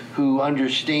Jennings, who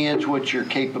understands what your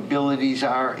capabilities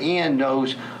are and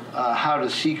knows how to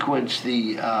sequence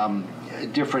the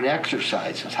different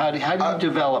exercises. How do you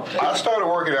develop that? I started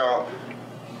working out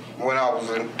when I was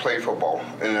play football,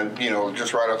 and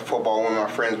just right after football, when my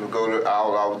friends would go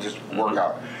out, I would just work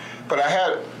out. But I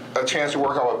had a chance to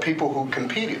work out with people who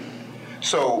competed.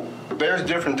 So there's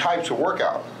different types of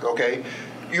workout. Okay,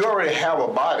 you already have a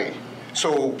body,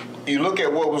 so you look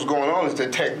at what was going on is the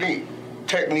technique.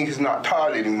 Technique is not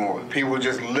taught anymore. People are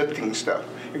just lifting stuff.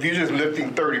 If you're just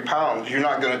lifting 30 pounds, you're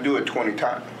not going to do it 20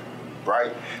 times,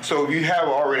 right? So if you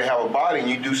already have a body and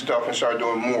you do stuff and start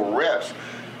doing more reps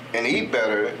and eat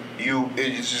better,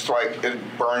 it's just like it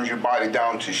burns your body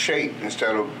down to shape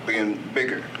instead of being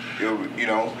bigger,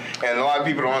 And a lot of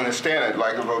people don't understand it.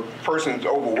 Like if a person's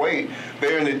overweight,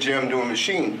 they're in the gym doing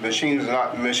machines. Machines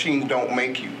don't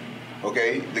make you.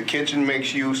 Okay, the kitchen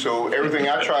makes you. So everything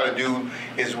I try to do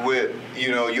is with,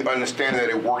 you understand that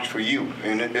it works for you,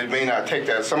 and it may not take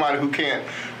that. Somebody who can't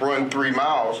run 3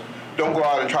 miles, don't go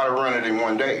out and try to run it in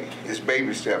one day. It's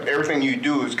baby steps. Everything you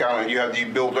do is you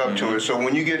build up to it. So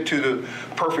when you get to the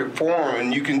perfect form,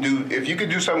 and if you can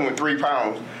do something with 3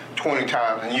 pounds 20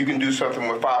 times, and you can do something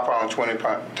with 5 pounds 20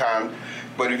 times.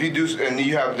 But if you do, and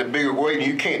you have the bigger weight, and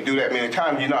you can't do that many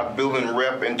times, you're not building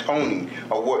rep and toning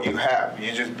of what you have.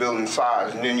 You're just building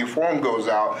size, and then your form goes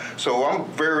out. So I'm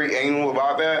very anal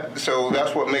about that. So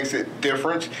that's what makes it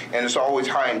different, and it's always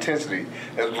high intensity.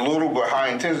 It's a little but high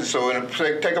intensity. So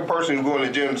take a person who go in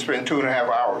the gym and spend 2.5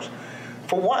 hours.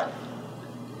 For what?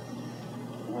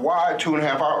 Why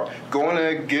 2.5 hours? Go in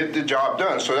there and get the job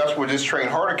done. So that's where this Train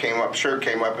Harder shirt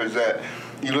came up, is that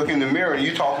you look in the mirror and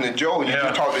you're talking to Joe, and you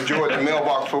just talked to Joe at the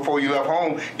mailbox before you left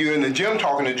home. You're in the gym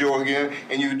talking to Joe again,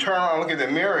 and you turn around and look at the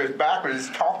mirror, it's backwards,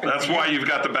 it's talking That's to you. why you've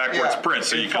got the backwards print,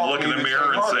 so you can look in the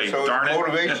mirror and say, darn it.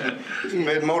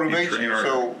 It motivates you.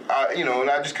 So, and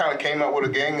I just kind of came up with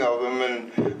a gang of them,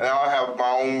 and now I have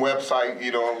my own website,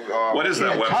 What is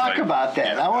that website? Talk about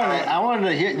that. I wanted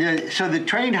to hear, so the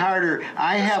Train Harder,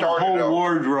 I have a whole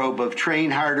wardrobe of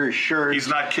Train Harder shirts. He's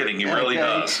not kidding, he really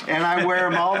does. And I wear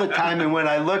them all the time, and when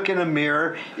I look in a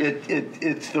mirror,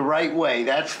 it's the right way.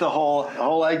 That's the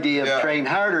whole idea of Train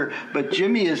Harder. But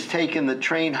Jimmy has taken the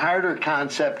Train Harder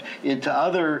concept into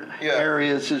other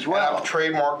areas as well. And I've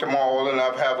trademarked them all, and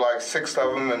I've had like 6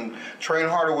 of them. And Train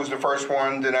Harder was the first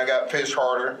one. Then I got Fish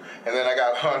Harder, and then I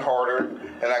got Hunt Harder,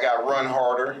 and I got Run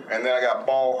Harder, and then I got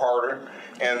Ball Harder.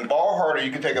 And Ball Harder,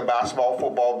 you can take a basketball,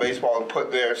 football, baseball, and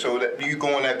put there so that you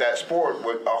go in at that sport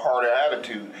with a harder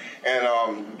attitude. And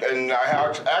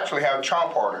I actually have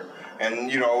Chomp Harder.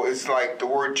 And, it's like the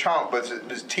word chomp, but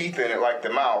there's teeth in it like the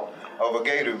mouth of a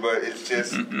gator, but it's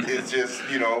just,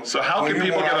 So how can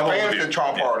people get a hold of you?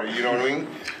 Chomp Harder, you know what I mean?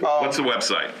 What's the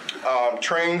website?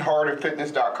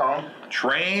 TrainHarderFitness.com.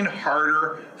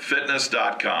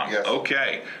 TrainHarderFitness.com. Yes.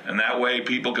 Okay. And that way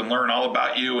people can learn all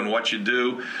about you and what you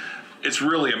do. It's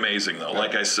really amazing, though.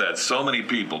 Like I said, so many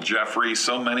people, Jeffrey,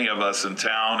 so many of us in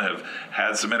town have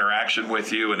had some interaction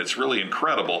with you, and it's really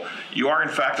incredible. You are, in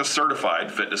fact, a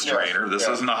certified fitness trainer. This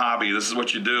isn't a hobby. This is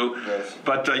what you do. Yes.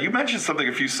 But you mentioned something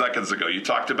a few seconds ago. You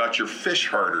talked about your Fish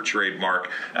Harder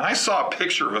trademark, and I saw a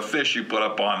picture of a fish you put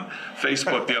up on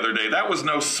Facebook the other day. That was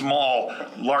no small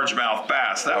largemouth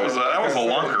bass. That was a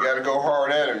lunker. You got to go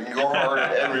hard at it. You go hard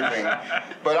at everything.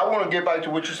 But I want to get back to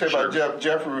what you said about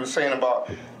Jeffrey was saying about,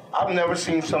 I've never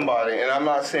seen somebody, and I'm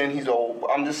not saying he's old,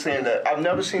 I'm just saying that I've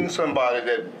never seen somebody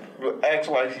that acts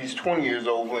like he's 20 years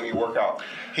old when he work out.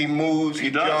 He moves, he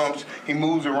jumps, he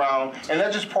moves around, and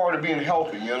that's just part of being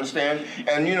healthy, you understand?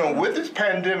 And, with this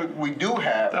pandemic we do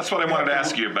have... That's what I wanted to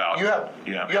ask you about.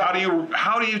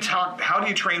 How do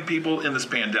you train people in this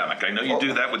pandemic? I know you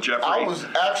do that with Jeffrey. I was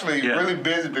actually really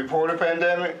busy before the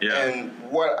pandemic, and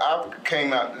what I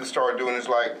came out and started doing is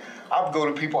like, I'll go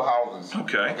to people's houses.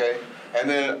 Okay? And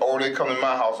then, or they come to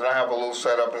my house, and I have a little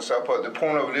setup and stuff. But the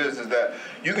point of it is that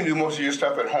you can do most of your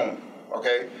stuff at home,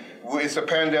 okay? it's a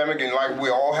pandemic, and like we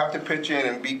all have to pitch in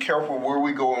and be careful where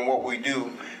we go and what we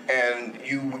do. And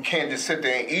you can't just sit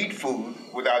there and eat food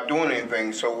without doing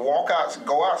anything. So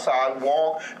go outside,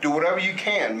 walk, do whatever you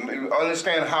can.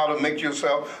 Understand how to make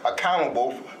yourself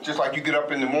accountable. Just like you get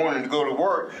up in the morning to go to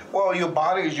work. Well, your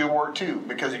body is your work too.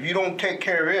 Because if you don't take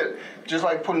care of it, just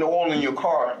like putting the oil in your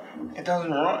car, it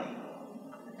doesn't run.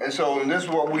 And so this is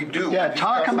what we do. Yeah,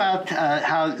 talk about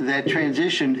how that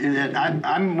transition. That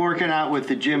I'm working out with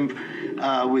the gym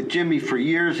with Jimmy for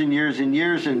years and years and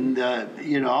years, and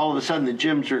all of a sudden the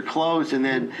gyms are closed, and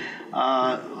then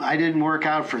I didn't work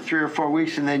out for 3 or 4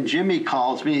 weeks, and then Jimmy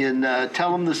calls me and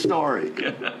tell him the story.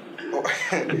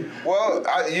 Well,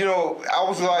 I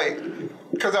was like,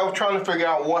 because I was trying to figure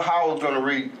out how I was going to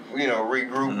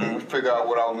regroup and figure out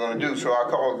what I was going to do. So I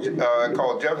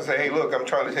called Jeff and said, hey, look, I'm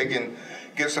trying to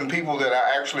get some people that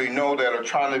I actually know that are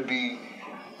trying to be,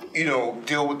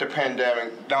 deal with the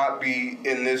pandemic, not be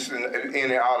in this and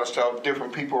in and out of stuff,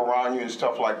 different people around you and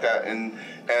stuff like that. And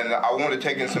I wanted to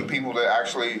take in some people that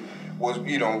actually was,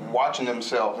 watching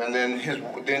themselves. And then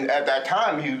at that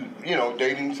time, he was,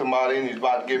 dating somebody, and he's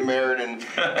about to get married, and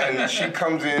she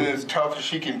comes in as tough as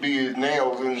she can be as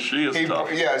nails. And she is tough.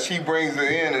 Yeah, she brings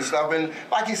it in and stuff. And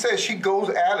like he said, she goes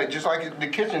at it, just like the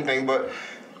kitchen thing, but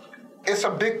it's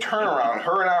a big turnaround.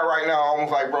 Her and I right now are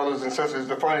almost like brothers and sisters.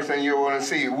 The funniest thing you'll want to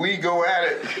see. We go at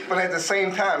it, but at the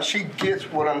same time, she gets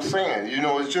what I'm saying.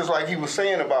 It's just like he was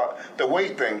saying about the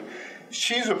weight thing.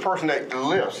 She's a person that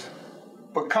lifts.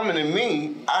 But coming to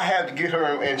me, I had to get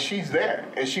her, and she's there,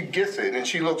 and she gets it, and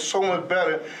she looks so much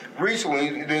better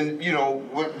recently than,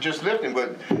 with just lifting.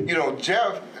 But,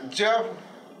 Jeff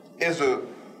is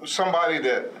somebody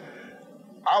that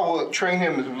I will train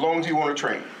him as long as he want to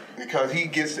train, because he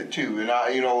gets it too. And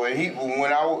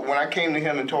when I came to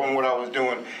him and told him what I was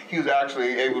doing, he was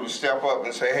actually able to step up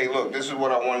and say, hey, look, this is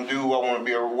what I want to do. I want to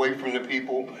be away from the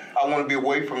people. I want to be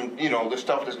away from, the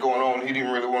stuff that's going on. He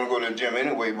didn't really want to go to the gym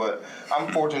anyway, but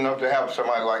I'm fortunate enough to have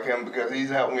somebody like him because he's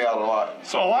helped me out a lot.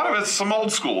 So a lot of it's some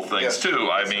old school things too.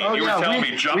 I mean, you were telling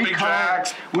me jumping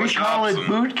jacks, we call it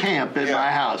boot camp at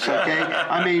my house, okay?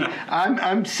 I mean,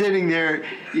 I'm sitting there,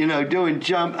 doing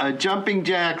jumping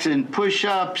jacks and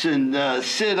push-ups and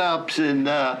sit-ups, and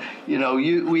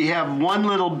we have one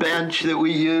little bench that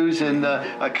we use and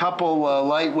a couple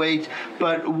light weights.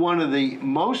 But one of the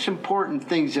most important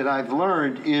things that I've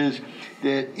learned is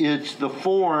that it's the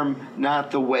form,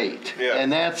 not the weight,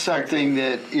 and that's something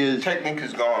that is technique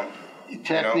is gone.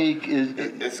 Technique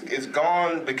it's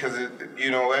gone because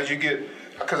as you get,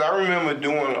 because I remember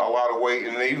doing a lot of weight,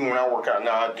 and even when I work out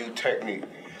now, I do technique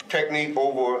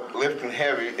over lifting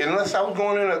heavy. Unless I was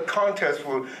going in a contest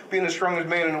for being the strongest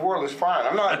man in the world, it's fine.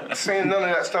 I'm not saying none of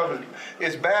that stuff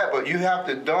is bad, but you have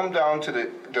to dumb down to the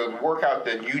workout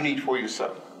that you need for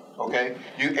yourself. Okay?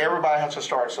 Everybody has to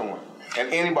start somewhere,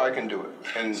 and anybody can do it.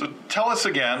 And so tell us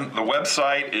again, the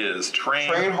website is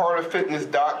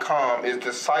trainharderfitness.com is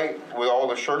the site with all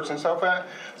the shirts and stuff at.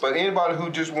 But anybody who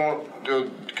just wants to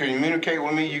communicate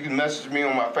with me, you can message me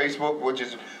on my Facebook, which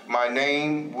is my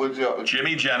name,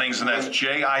 Jimmy Jennings, and that's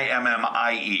Jimmie,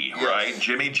 yes. right?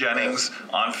 Jimmy Jennings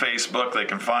on Facebook. They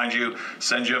can find you,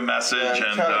 send you a message,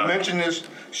 and mention this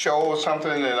show or something,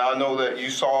 and I know that you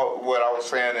saw what I was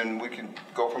saying, and we can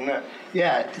go from there.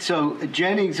 Yeah. So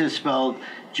Jennings is spelled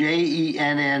Jennings,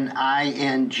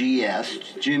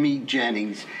 Jimmy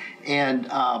Jennings, and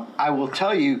I will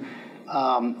tell you.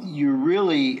 You're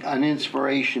really an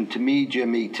inspiration to me,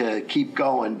 Jimmy, to keep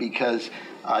going, because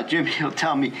Jimmy will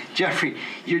tell me, Jeffrey,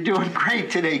 you're doing great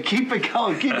today. Keep it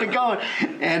going, keep it going.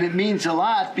 And it means a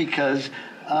lot because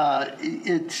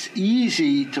it's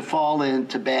easy to fall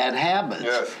into bad habits.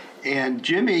 Yes. And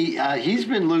Jimmy, he's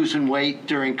been losing weight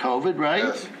during COVID, right?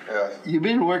 Yes. You've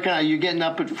been working out. You're getting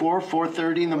up at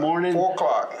 4:30 in the morning. 4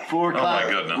 o'clock. 4 o'clock. Oh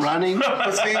my goodness. Running.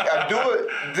 But see, I do it.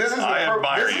 This is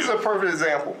a perfect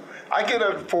example. I get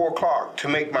up at 4 o'clock to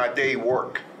make my day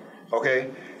work. Okay.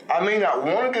 I may not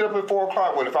want to get up at 4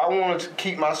 o'clock, but if I want to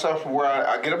keep myself where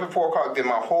I get up at 4 o'clock, then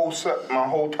my whole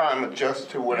time adjusts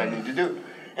to what I need to do.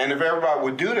 And if everybody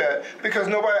would do that, because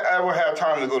nobody ever had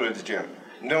time to go to the gym.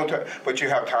 No time, but you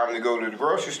have time to go to the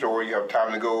grocery store. You have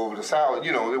time to go over the salad,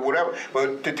 whatever.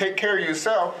 But to take care of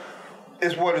yourself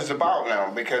is what it's about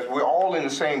now, because we're all in the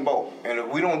same boat. And if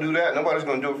we don't do that, nobody's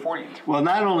going to do it for you. Well,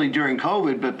 not only during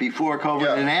COVID, but before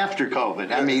COVID and after COVID.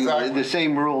 Yeah, I mean, exactly. The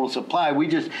same rules apply. We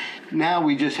just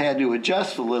had to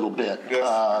adjust a little bit,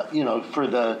 Yes. for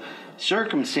the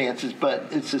circumstances, but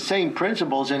it's the same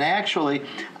principles. And actually,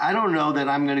 I don't know that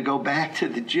I'm going to go back to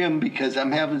the gym because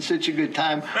I'm having such a good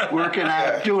time working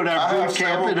out, doing our boot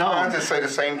camp at home. I have to say the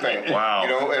same thing. Wow. You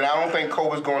know, and I don't think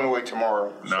COVID's going away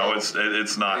tomorrow. No, it's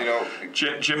not. You know,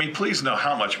 Jimmy, please know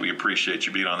how much we appreciate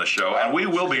you being on the show, and we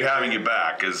will be having you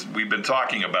back, as we've been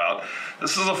talking about.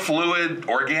 This is a fluid,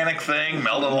 organic thing.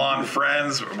 Meldon Law and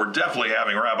Friends. We're definitely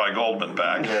having Rabbi Goldman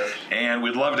back, and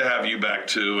we'd love to have you back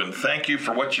too. And thank you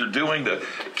for what you're doing to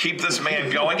keep this man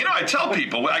going. You know, I tell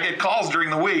people, I get calls during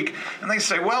the week, and they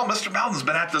say, well, Mr. Meldon's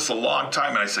been at this a long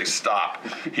time. And I say, stop.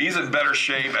 He's in better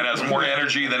shape and has more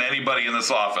energy than anybody in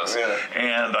this office. Yeah.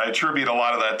 And I attribute a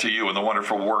lot of that to you and the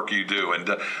wonderful work you do. And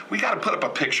we got to put up a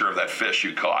picture of that fish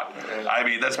you caught. I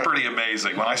mean, that's pretty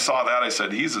amazing. When I saw that, I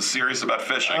said, he's as serious about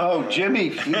fishing. Oh, Jimmy.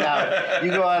 Now,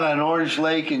 you go out on Orange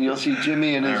Lake, and you'll see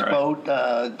Jimmy in his boat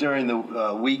during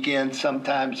the weekend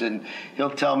sometimes, and he'll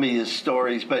tell me his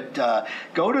stories. But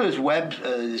go to his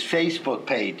his Facebook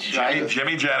page.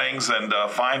 Jimmy Jennings, and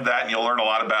find that, and you'll learn a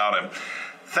lot about him.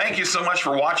 Thank you so much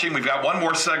for watching. We've got one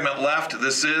more segment left.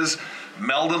 This is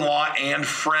Meldon Law and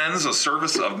Friends, a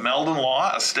service of Meldon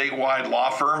Law, a statewide law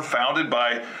firm founded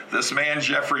by this man,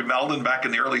 Jeffrey Meldon, back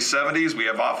in the early 70s. We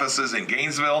have offices in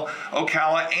Gainesville,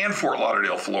 Ocala, and Fort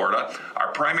Lauderdale, Florida.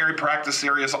 Our primary practice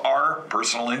areas are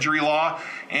personal injury law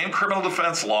and criminal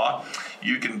defense law.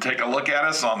 You can take a look at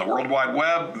us on the World Wide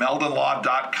Web,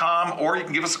 meldonlaw.com, or you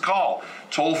can give us a call,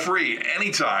 toll free,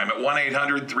 anytime at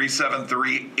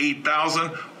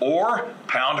 1-800-373-8000 or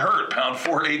pound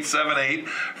 4878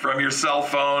 from your cell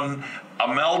phone. A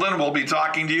Meldon will be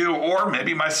talking to you, or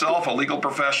maybe myself, a legal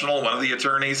professional, one of the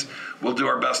attorneys. We'll do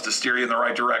our best to steer you in the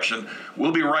right direction.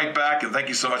 We'll be right back, and thank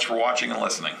you so much for watching and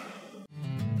listening.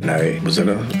 And I was in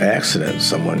an accident.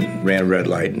 Someone ran a red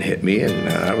light and hit me, and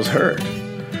I was hurt.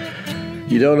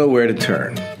 You don't know where to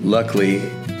turn. Luckily,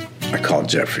 I called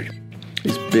Jeffrey.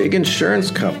 These big insurance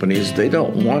companies, they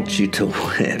don't want you to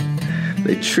win.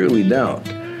 They truly don't.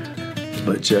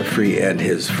 But Jeffrey and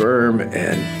his firm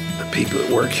and the people that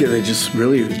work here, they just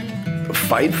really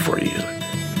fight for you.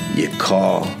 You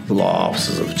call the law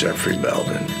offices of Jeffrey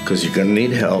Meldon because you're going to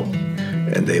need help,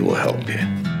 and they will help you.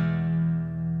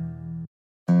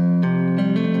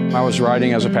 I was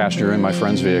riding as a passenger in my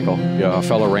friend's vehicle. A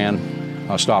fellow ran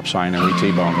a stop sign and we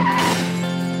T-boned him.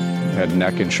 Had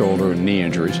neck and shoulder and knee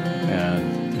injuries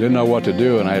and didn't know what to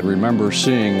do, and I remember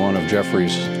seeing one of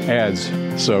Jeffrey's ads,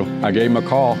 so I gave him a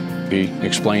call. He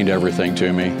explained everything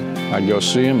to me. I'd go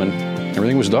see him and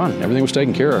everything was done. Everything was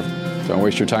taken care of. Don't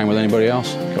waste your time with anybody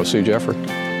else. Go see Jeffrey.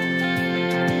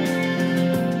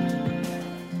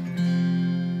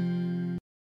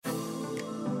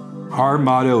 Our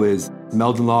motto is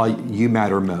Meldon Law, you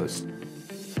matter most.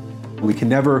 We can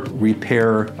never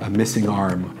repair a missing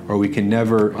arm, or we can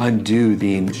never undo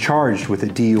being charged with a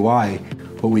DUI.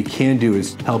 What we can do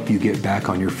is help you get back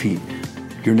on your feet.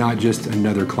 You're not just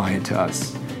another client to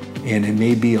us. And it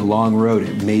may be a long road,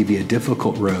 it may be a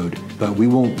difficult road, but we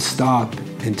won't stop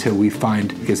until we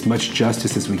find as much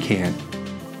justice as we can.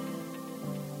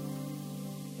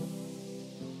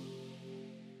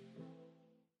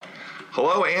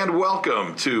 Hello and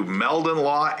welcome to Meldon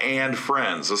Law and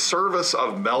Friends, a service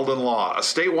of Meldon Law, a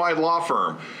statewide law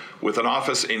firm with an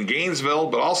office in Gainesville,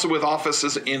 but also with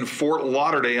offices in Fort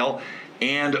Lauderdale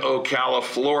and Ocala,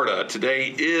 Florida.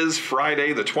 Today is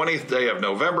Friday, the 20th day of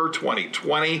November,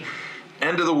 2020.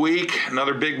 End of the week,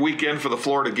 another big weekend for the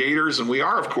Florida Gators, and we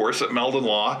are, of course, at Meldon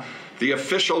Law, the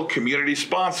official community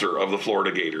sponsor of the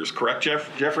Florida Gators. Correct,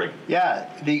 Jeffrey? Yeah,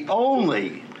 the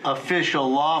only official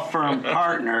law firm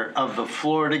partner of the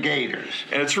Florida Gators.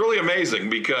 And it's really amazing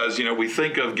because, you know, we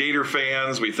think of Gator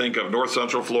fans, we think of North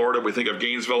Central Florida, we think of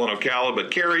Gainesville and Ocala, but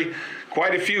Carrie,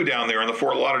 quite a few down there in the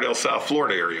Fort Lauderdale, South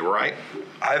Florida area, right?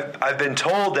 I've been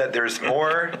told that there's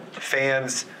more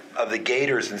fans of the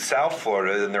Gators in South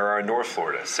Florida than there are in North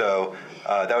Florida. So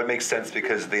that would make sense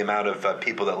because of the amount of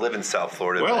people that live in South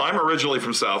Florida. Well, I'm originally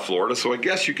from South Florida, so I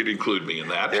guess you could include me in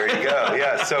that. There you go.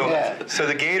 Yeah. So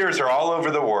the Gators are all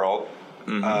over the world,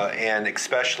 and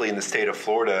especially in the state of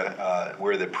Florida,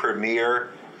 we're the premier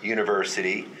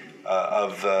university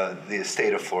of the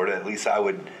state of Florida. At least I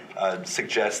would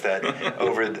suggest that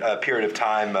over a period of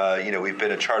time, we've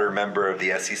been a charter member of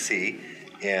the SEC,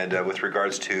 and with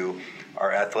regards to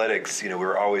our athletics,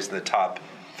 we're always in the top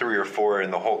 3 or 4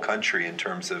 in the whole country in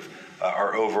terms of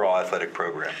our overall athletic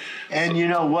program. And you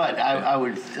know what? I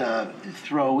would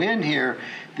throw in here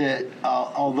that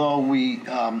although we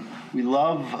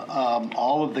love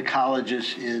all of the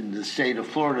colleges in the state of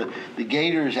Florida, the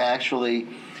Gators actually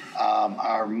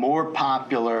are more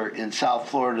popular in South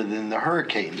Florida than the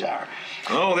Hurricanes are.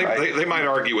 Oh, they might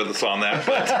argue with us on that.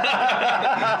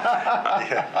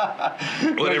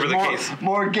 But whatever the case.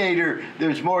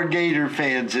 There's more Gator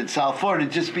fans in South Florida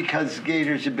just because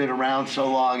Gators have been around so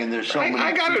long and there's so many.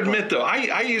 I got to admit, though,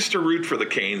 I used to root for the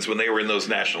Canes when they were in those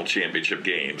national championship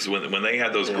games, when they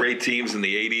had those great teams in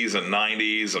the 80s and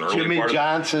 90s and early Jimmy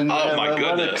Johnson. Oh, my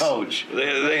goodness. What a coach.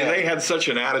 They had such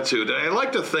an attitude. And I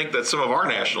like to think that some of our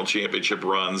national championship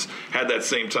runs had that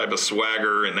same type of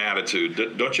swagger and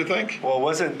attitude. Don't you think? Well,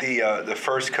 wasn't the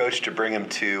first coach to bring him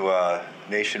to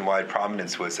nationwide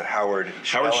prominence was Howard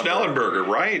Schnellenberger,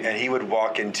 right? And he would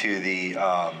walk into the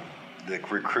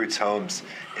recruits' homes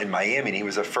in Miami, and he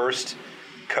was the first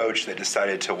coach that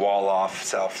decided to wall off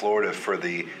South Florida for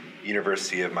the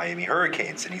University of Miami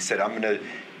Hurricanes. And he said, I'm going to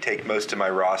take most of my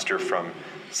roster from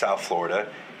South Florida.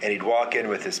 And he'd walk in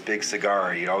with this big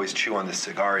cigar. He'd always chew on this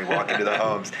cigar. He'd walk into the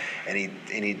homes, and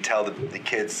he'd tell the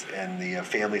kids and the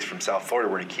families from South Florida,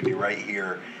 we're going to keep you right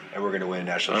here, and we're going to win a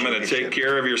national championship. I'm going to take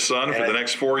care of your son for the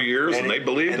next 4 years, and they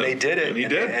believed him. And they did it. And he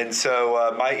did. And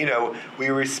so, we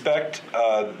respect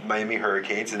Miami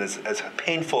Hurricanes, and as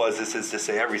painful as this is to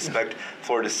say, I respect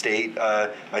Florida State.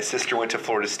 My sister went to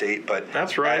Florida State, but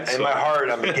that's right. In my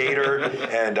heart, I'm a Gator,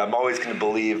 and I'm always going to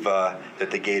believe that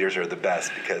the Gators are the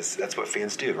best because that's what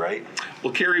fans do, right?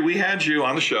 Well, Kerry, we had you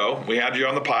on the show. We had you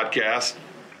on the podcast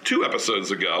 2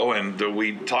 episodes ago, and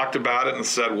we talked about it and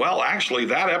said, well, actually,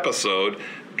 that episode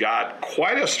got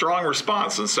quite a strong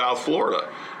response in South Florida.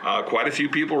 Quite a few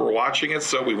people were watching it,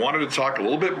 so we wanted to talk a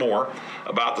little bit more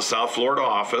about the South Florida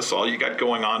office, all you got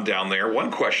going on down there. One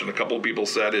question a couple of people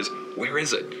said is, where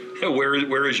is it?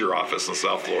 Where is your office in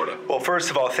South Florida? Well, first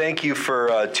of all, thank you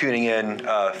for tuning in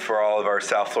for all of our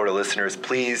South Florida listeners.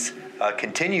 Please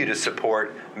continue to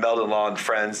support Meldon Law and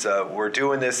Friends. We're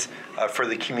doing this for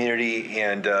the community,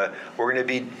 and we're going to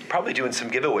be probably doing some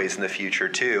giveaways in the future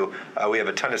too. We have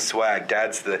a ton of swag.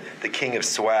 Dad's the king of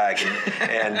swag,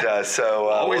 and so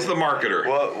always the marketer.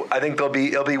 Well, I think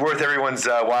it'll be worth everyone's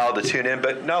while to tune in,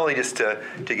 but not only just to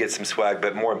get some swag,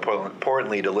 but more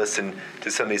importantly to listen to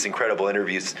some of these incredible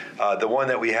interviews. The one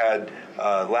that we had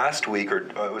last week,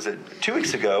 or was it 2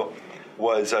 weeks ago,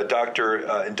 was Dr.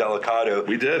 Indelicado,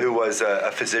 who was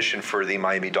a physician for the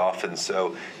Miami Dolphins.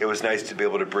 So it was nice to be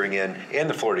able to bring in, and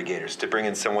the Florida Gators, to bring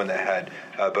in someone that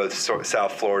had both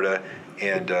South Florida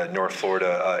and North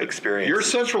Florida experience. You're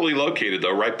centrally located,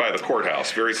 though, right by the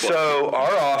courthouse, very close. So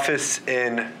our office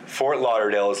in Fort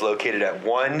Lauderdale is located at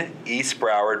 1 East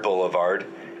Broward Boulevard.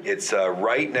 It's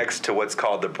right next to what's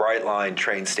called the Brightline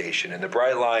train station. And the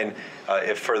Brightline,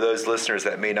 if for those listeners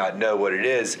that may not know what it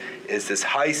is this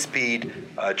high-speed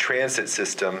transit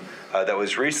system that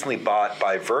was recently bought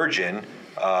by Virgin,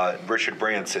 Richard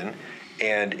Branson,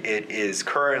 and it is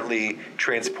currently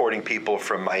transporting people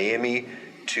from Miami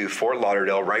to Fort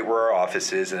Lauderdale, right where our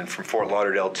office is, and from Fort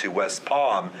Lauderdale to West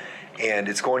Palm. And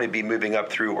it's going to be moving up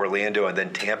through Orlando and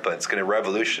then Tampa. It's going to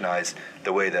revolutionize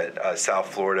the way that South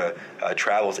Florida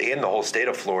travels and the whole state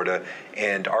of Florida.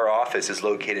 And our office is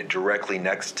located directly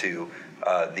next to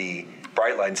the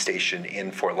Brightline station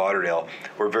in Fort Lauderdale.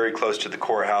 We're very close to the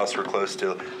courthouse. We're close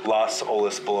to Los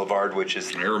Olas Boulevard, which is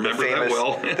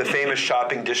the famous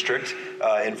shopping district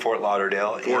in Fort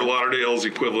Lauderdale. Fort Lauderdale's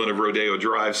equivalent of Rodeo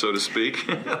Drive, so to speak.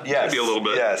 Yes, maybe a little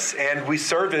bit. Yes, and we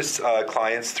service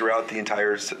clients throughout the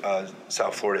entire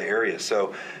South Florida area.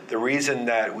 So the reason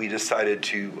that we decided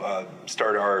to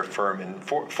start our firm in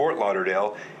Fort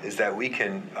Lauderdale is that we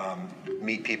can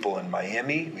meet people in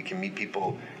Miami. We can meet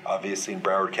people, obviously, in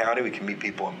Broward County. We can meet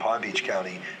people in Palm Beach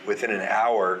County. Within an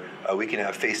hour, we can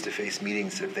have face-to-face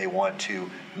meetings if they want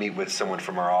to meet with someone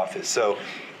from our office. So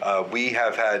we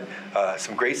have had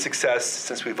some great success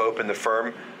since we've opened the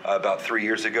firm about 3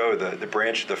 years ago, the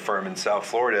branch of the firm in South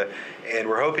Florida, and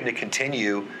we're hoping to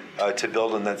continue to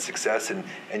build on that success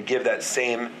and give that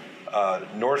same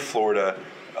North Florida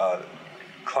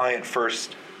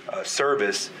client-first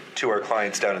service to our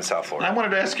clients down in South Florida. I wanted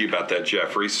to ask you about that,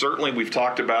 Jeffrey. Certainly, we've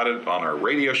talked about it on our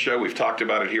radio show. We've talked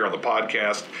about it here on the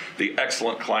podcast, the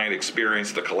excellent client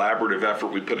experience, the collaborative effort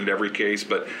we put into every case.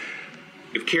 But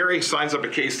if Kerry signs up a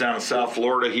case down in South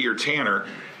Florida, he or Tanner,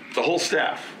 the whole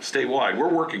staff, statewide, we're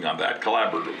working on that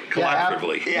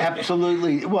collaboratively. Yeah,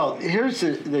 absolutely. Well, here's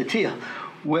the deal.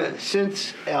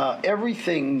 Since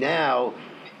everything now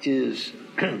is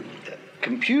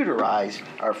computerized,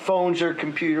 our phones are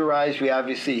computerized. We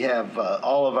obviously have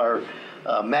all of our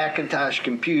Macintosh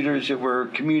computers that we're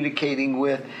communicating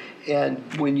with. And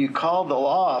when you call the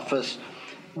law office,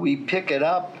 we pick it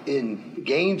up in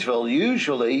Gainesville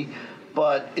usually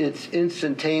but it's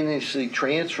instantaneously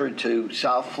transferred to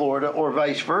South Florida or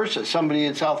vice versa. Somebody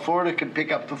in South Florida could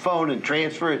pick up the phone and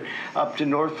transfer it up to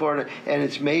North Florida, and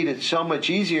it's made it so much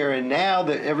easier. And now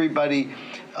that everybody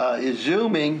is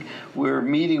Zooming, we're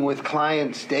meeting with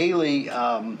clients daily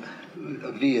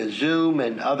via Zoom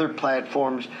and other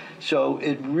platforms. So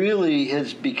it really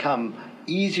has become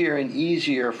easier and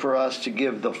easier for us to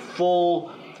give the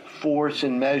full force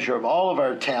and measure of all of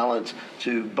our talents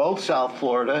to both South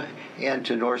Florida and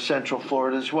to North Central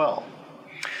Florida as well.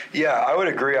 Yeah, I would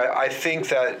agree. I think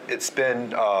that it's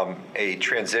been a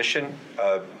transition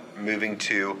moving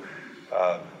to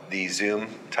the Zoom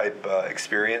type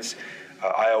experience.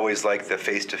 I always like the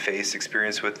face-to-face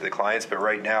experience with the clients, but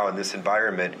right now in this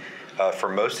environment, for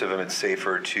most of them, it's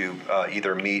safer to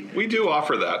either meet. We do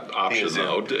offer that option,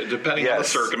 though. Depending on the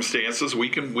circumstances, we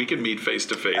can meet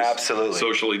face-to-face. Absolutely.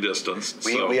 Socially distanced.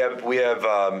 We have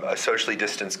a socially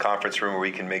distanced conference room where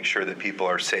we can make sure that people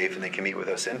are safe and they can meet with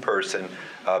us in person.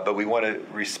 But we want to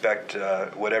respect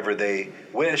whatever they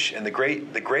wish. And the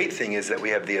great thing is that we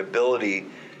have the ability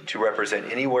to represent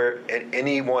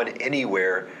anyone,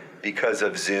 anywhere, because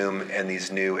of Zoom and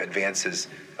these new advances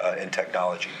in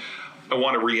technology. I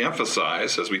want to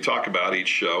reemphasize, as we talk about each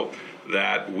show,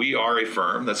 that we are a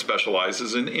firm that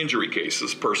specializes in injury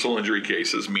cases, personal injury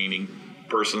cases, meaning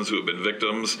persons who have been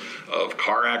victims of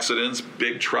car accidents,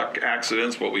 big truck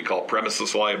accidents, what we call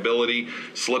premises liability,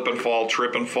 slip and fall,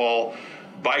 trip and fall,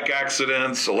 bike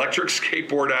accidents, electric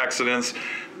skateboard accidents,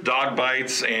 dog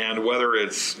bites, and whether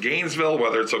it's Gainesville,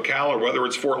 whether it's Ocala, or whether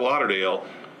it's Fort Lauderdale,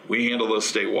 we handle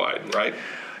those statewide, right?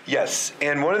 Yes,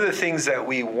 and one of the things that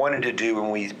we wanted to do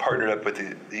when we partnered up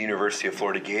with the University of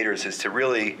Florida Gators is to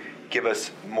really give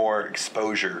us more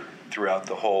exposure throughout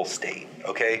the whole state,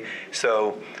 okay?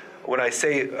 So when I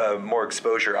say more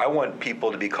exposure, I want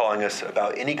people to be calling us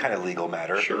about any kind of legal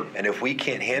matter. Sure. And if we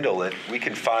can't handle it, we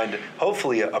can find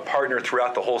hopefully a partner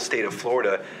throughout the whole state of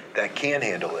Florida that can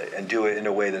handle it and do it in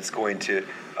a way that's going to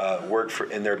work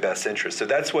in their best interest. So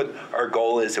that's what our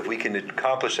goal is. If we can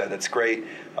accomplish that, that's great.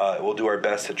 We'll do our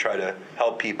best to try to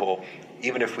help people,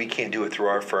 even if we can't do it through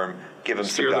our firm, give them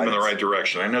steer some them in guidance. the right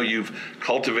direction. I know you've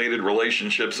cultivated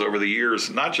relationships over the years,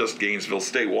 not just Gainesville,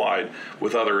 statewide,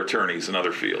 with other attorneys in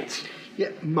other fields. Yeah,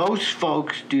 most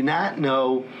folks do not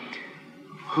know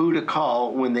who to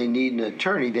call when they need an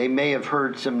attorney. They may have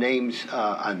heard some names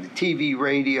on the TV,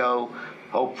 radio,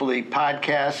 hopefully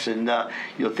podcasts, and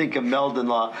you'll think of Meldon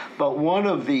Law. But one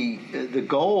of the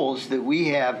goals that we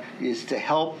have is to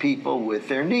help people with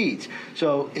their needs.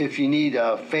 So if you need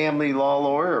a family law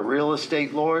lawyer, a real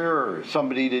estate lawyer, or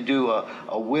somebody to do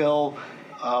a will,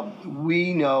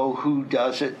 we know who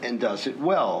does it and does it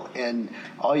well. And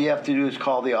all you have to do is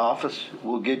call the office.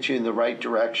 We'll get you in the right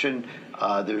direction.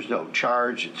 There's no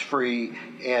charge. It's free.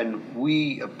 And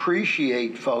we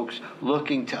appreciate folks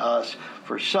looking to us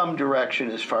for some direction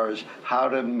as far as how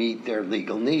to meet their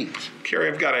legal needs. Carrie,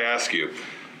 I've got to ask you,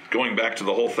 going back to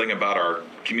the whole thing about our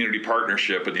community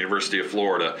partnership at the University of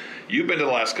Florida, you've been to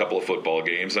the last couple of football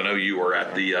games. I know you were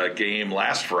at the game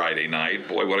last Friday night.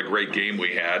 Boy, what a great game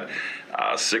we had.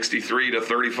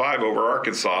 63-35 over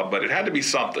Arkansas, but it had to be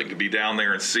something to be down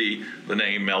there and see the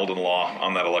name Meldon Law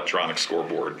on that electronic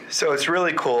scoreboard. So it's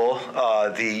really cool.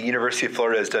 The University of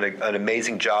Florida has done an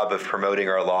amazing job of promoting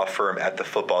our law firm at the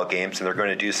football games, and they're going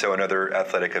to do so in other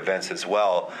athletic events as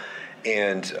well.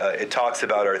 And it talks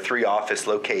about our 3 office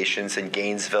locations in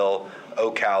Gainesville,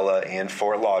 Ocala, and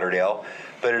Fort Lauderdale.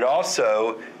 But it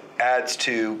also adds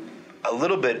to a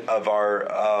little bit of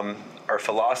our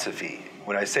philosophy.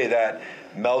 When I say that,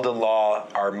 Meldon Law,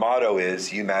 our motto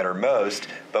is, you matter most,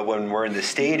 but when we're in the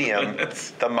stadium,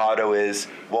 the motto is,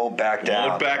 won't back down.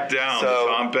 Won't back down, so,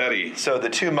 Tom Petty. So the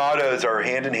two mottos are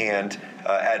hand in hand.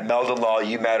 At Meldon Law,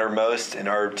 you matter most, and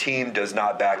our team does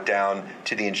not back down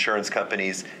to the insurance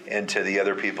companies and to the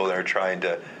other people that are trying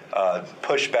to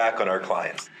push back on our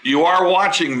clients. You are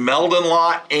watching Meldon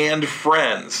Law and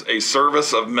Friends, a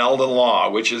service of Meldon Law,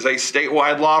 which is a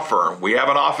statewide law firm. We have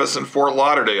an office in Fort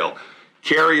Lauderdale.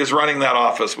 Carrie is running that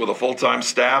office with a full-time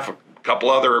staff, a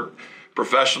couple other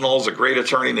professionals, a great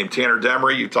attorney named Tanner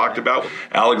Demery you talked about,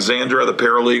 Alexandra, the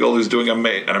paralegal, who's doing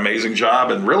an amazing job,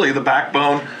 and really the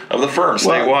backbone of the firm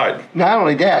statewide. Well, not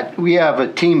only that, we have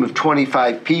a team of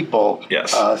 25 people.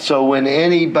 Yes. So when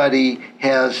anybody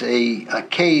has a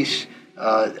case,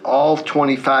 all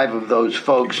 25 of those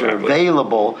folks are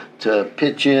available to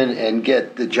pitch in and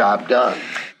get the job done.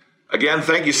 Again,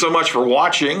 thank you so much for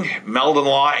watching Meldon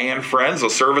Law and Friends, a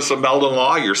service of Meldon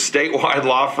Law, your statewide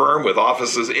law firm with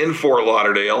offices in Fort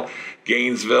Lauderdale,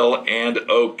 Gainesville, and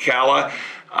Ocala.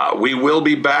 We will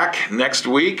be back next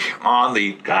week on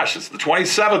it's the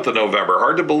 27th of November.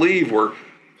 Hard to believe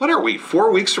what are we,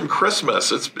 4 weeks from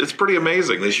Christmas? It's pretty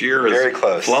amazing. This year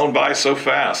has flown by so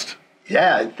fast.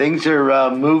 Yeah, things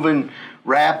are moving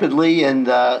rapidly, and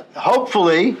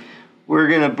hopefully we're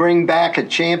going to bring back a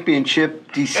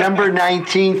championship December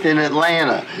 19th in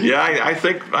Atlanta. Yeah, I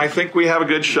think we have a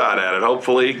good shot at it.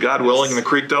 Hopefully, God willing, the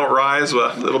creek don't rise.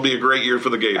 It'll be a great year for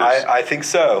the Gators. I think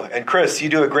so. And Chris, you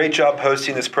do a great job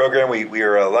hosting this program. We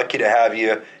are lucky to have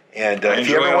you. And if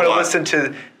you ever want to listen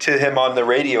to him on the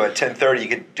radio at 10:30, you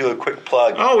could do a quick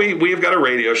plug. Oh, we've got a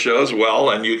radio show as well,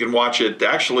 and you can watch it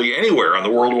actually anywhere on the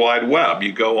World Wide Web.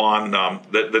 You go on,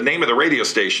 the name of the radio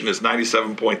station is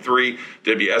 97.3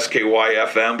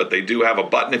 WSKY-FM, but they do have a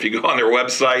button. If you go on their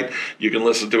website, you can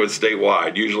listen to it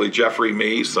statewide. Usually Jeffrey,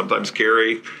 me, sometimes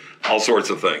Carrie, all sorts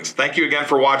of things. Thank you again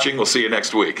for watching. We'll see you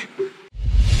next week.